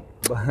skating.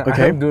 I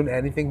Okay. don't do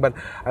anything. But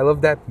I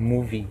love that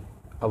movie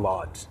a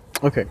lot.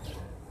 Okay.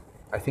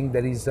 I think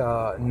that is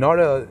not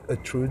a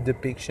true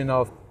depiction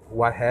of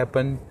what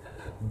happened,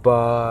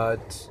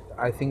 but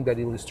I think that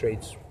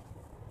illustrates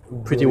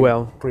Pretty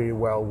well. Pretty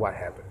well what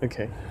happened.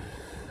 Okay.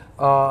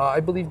 I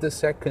believe the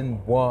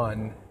second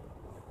one,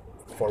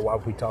 for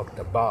what we talked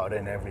about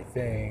and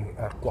everything,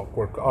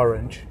 Clockwork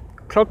Orange.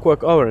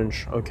 Clockwork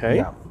Orange. Okay.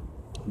 Yeah,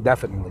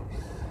 definitely.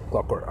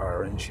 Clockwork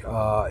Orange.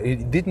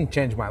 It didn't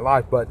change my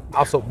life, but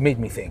also made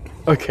me think.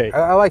 Okay.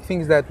 I like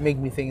things that make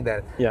me think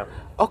that, Yeah.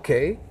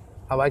 okay,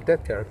 I like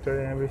that character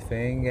and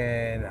everything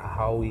and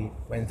how he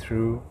went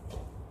through.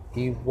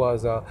 It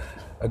was a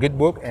good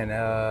book and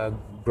a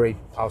great,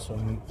 also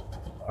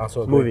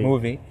a great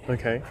movie.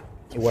 Okay.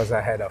 It was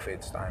ahead of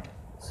its time.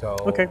 So.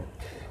 Okay.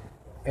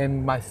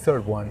 And my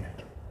third one,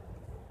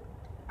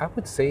 I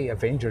would say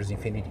Avengers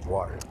Infinity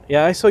War.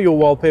 Yeah, I saw your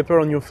wallpaper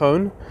on your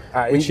phone,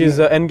 which is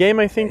Endgame,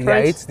 I think, Yeah,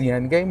 right? it's the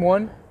Endgame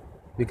one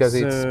because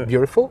it's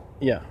beautiful.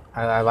 Yeah.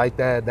 I like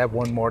that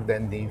one more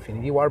than the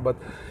Infinity War, but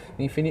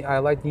I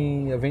like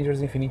the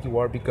Avengers Infinity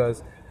War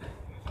because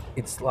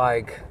it's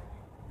like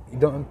you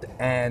don't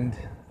end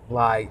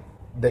like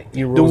the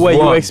heroes The way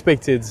won. you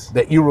expected.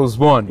 The heroes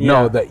won. Yeah.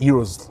 No, the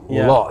heroes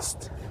Yeah.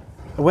 lost.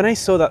 When I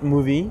saw that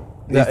movie,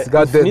 It's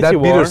got Infinity that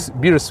War,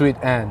 bittersweet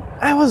end.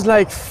 I was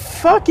like,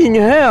 fucking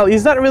hell,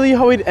 is that really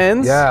how it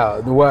ends?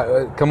 Yeah,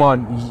 come on,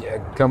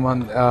 come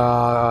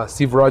on.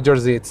 Steve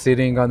Rogers is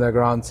sitting on the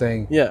ground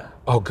saying, Yeah.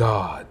 "Oh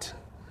God,"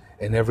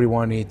 and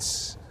everyone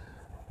is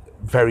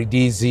very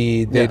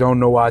dizzy. They Yeah. don't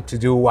know what to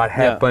do, what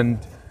happened,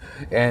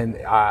 and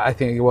I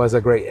think it was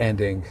a great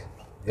ending.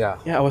 Yeah,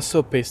 Yeah, I was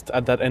so pissed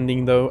at that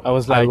ending though. I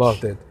was like, I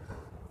loved it.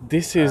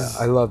 this is,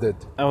 I loved it.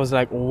 I was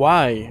like,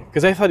 why?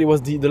 Because I thought it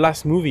was the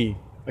last movie.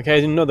 Okay, I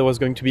didn't know there was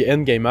going to be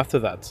Endgame after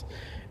that.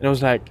 And I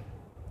was like,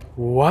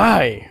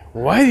 why?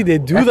 Why did they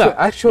do that?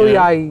 Actually, You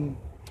know?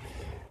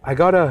 I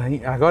got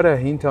a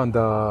hint on the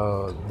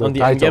on the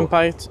title. Endgame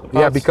part?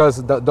 Yeah, because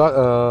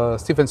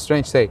Stephen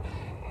Strange say,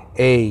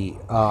 "Hey,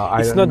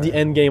 It's not the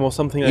Endgame or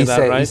something like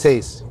that, right? He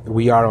says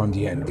we are on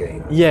the end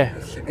game." Yeah.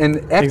 And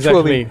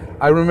actually, Exactly.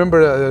 I remember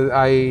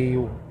I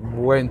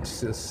went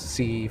to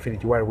see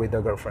Infinity War with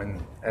a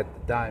girlfriend at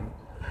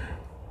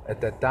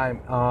that time,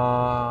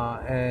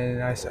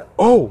 and I said,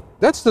 "Oh,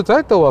 that's the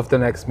title of the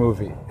next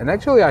movie." And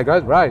actually, I got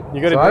it right.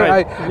 You got it So right.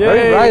 I got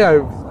Yay. it right.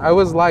 I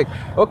was like,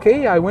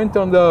 okay, I went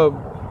on the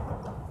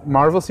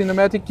Marvel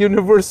Cinematic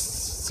Universe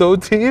so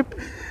deep,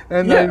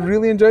 and I Yeah.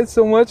 really enjoyed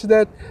so much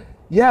that,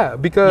 yeah, You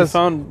because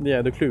found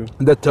the clue.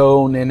 the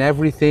tone and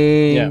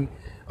everything.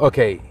 Yeah.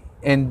 Okay,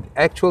 and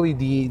actually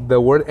the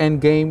word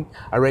endgame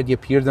already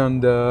appeared on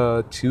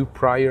the two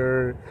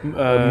prior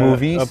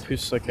movies.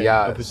 Opus, okay.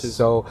 Yeah. Opuses.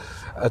 So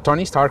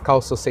Tony Stark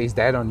also says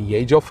that on the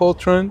Age of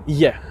Ultron.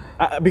 Yeah.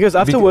 Because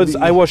afterwards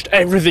I watched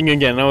everything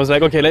again. I was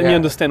like, okay, let me Yeah.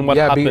 understand what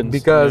Yeah, happened.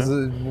 because you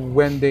know?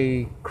 when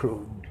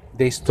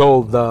they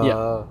stole the.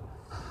 Yeah.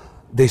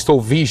 They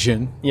stole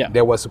Vision. Yeah.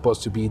 That was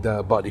supposed to be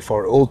the body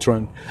for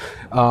Ultron.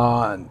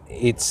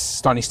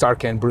 It's Tony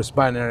Stark and Bruce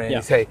Banner, and Yeah.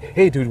 they say,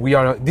 "Hey, dude,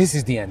 this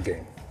is the end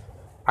game."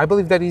 I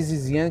believe that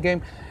is the end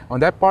game on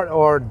that part,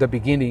 or the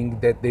beginning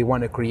that they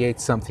want to create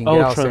something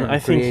else Ultron, and I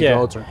think, create yeah.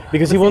 Ultron.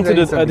 Because I he think wanted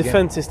that is a the beginning.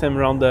 defense system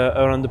around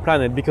the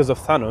planet because of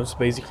Thanos,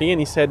 basically, and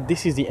he said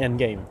this is the end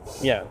game.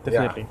 Yeah,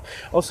 definitely.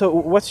 Also,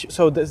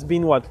 so there's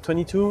been what,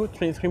 22,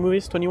 23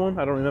 movies, 21?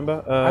 I don't remember.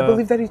 I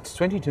believe that it's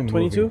 22.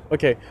 22? movie.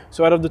 Okay,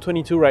 so out of the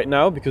 22 right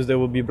now, because there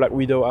will be Black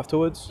Widow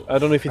afterwards, I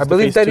don't know if it's I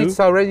believe the phase that 2. it's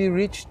already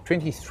reached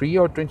 23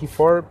 or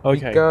 24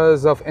 Okay.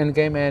 because of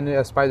Endgame and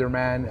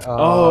Spider-Man.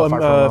 Far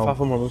Far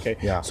From Home, okay.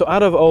 Yeah. So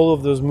out of all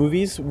of those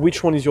movies,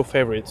 which one is your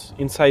favorite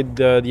inside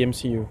the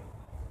MCU?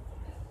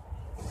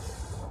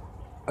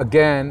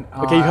 Again.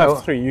 Okay, you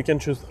have 3. You can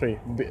choose 3.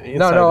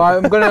 No,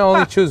 I'm gonna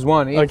only choose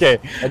one. Okay.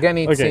 Again,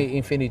 it's Okay.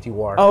 Infinity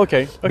War. Oh,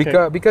 okay.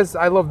 Okay. Because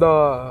I love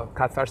the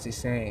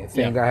catharsis thing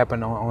Yeah. that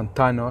happened on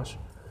Thanos,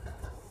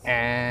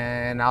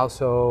 and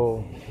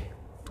also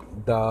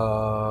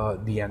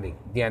the ending.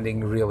 The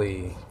ending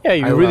really. Yeah,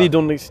 you I really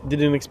love.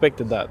 didn't expect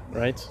that,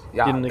 right?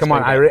 Yeah, Didn't come on.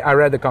 expect that. I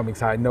read the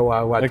comics. I know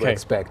what to Okay.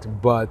 expect,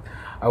 but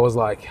I was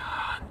like,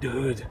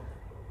 dude,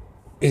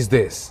 is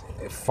this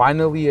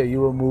finally a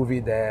Euro movie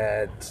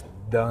that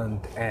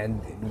don't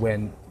end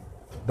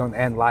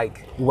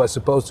like it was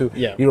supposed to?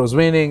 Yeah. Heroes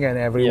winning and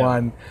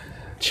everyone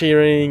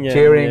cheering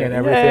cheering and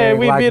everything, Yeah,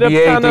 we like beat up the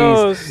 80s,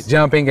 Thanos.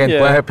 jumping and Yeah.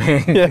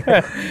 clapping.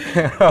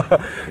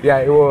 Yeah,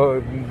 it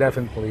was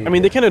definitely. I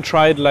mean, they kind of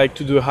tried like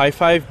to do a high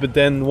five, but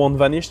then one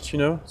vanished, you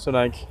know. So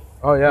like,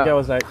 oh the guy yeah,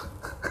 was like,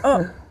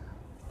 oh,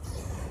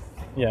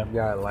 yeah.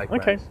 yeah, I like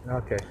Okay. that.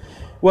 Okay.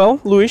 Well,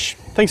 Luis,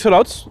 thanks a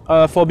lot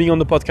for being on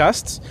the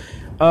podcast.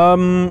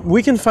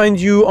 We can find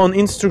you on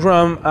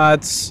Instagram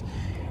at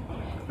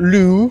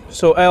Lou,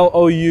 so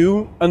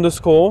LOU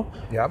 _,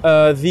 Yep.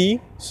 the,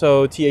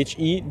 so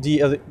THE,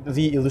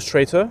 the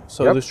illustrator,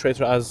 so Yep.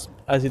 illustrator as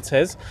as it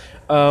says.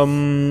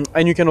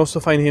 And you can also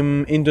find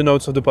him in the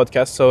notes of the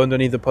podcast, so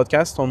underneath the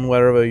podcast on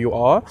wherever you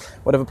are,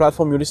 whatever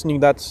platform you're listening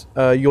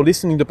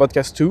the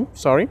podcast to.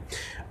 Sorry.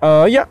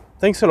 Yeah,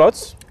 thanks a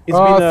lot. It's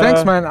been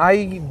thanks, man.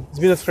 It's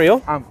been a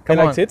thrill. I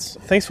liked it.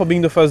 Thanks for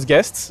being the first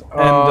guest.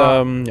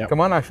 And yeah. Come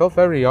on, I felt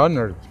very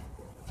honored.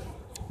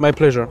 My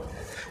pleasure.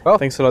 Well,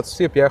 thanks a lot.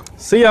 See you, Pierre.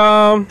 See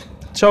ya.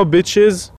 Ciao, bitches.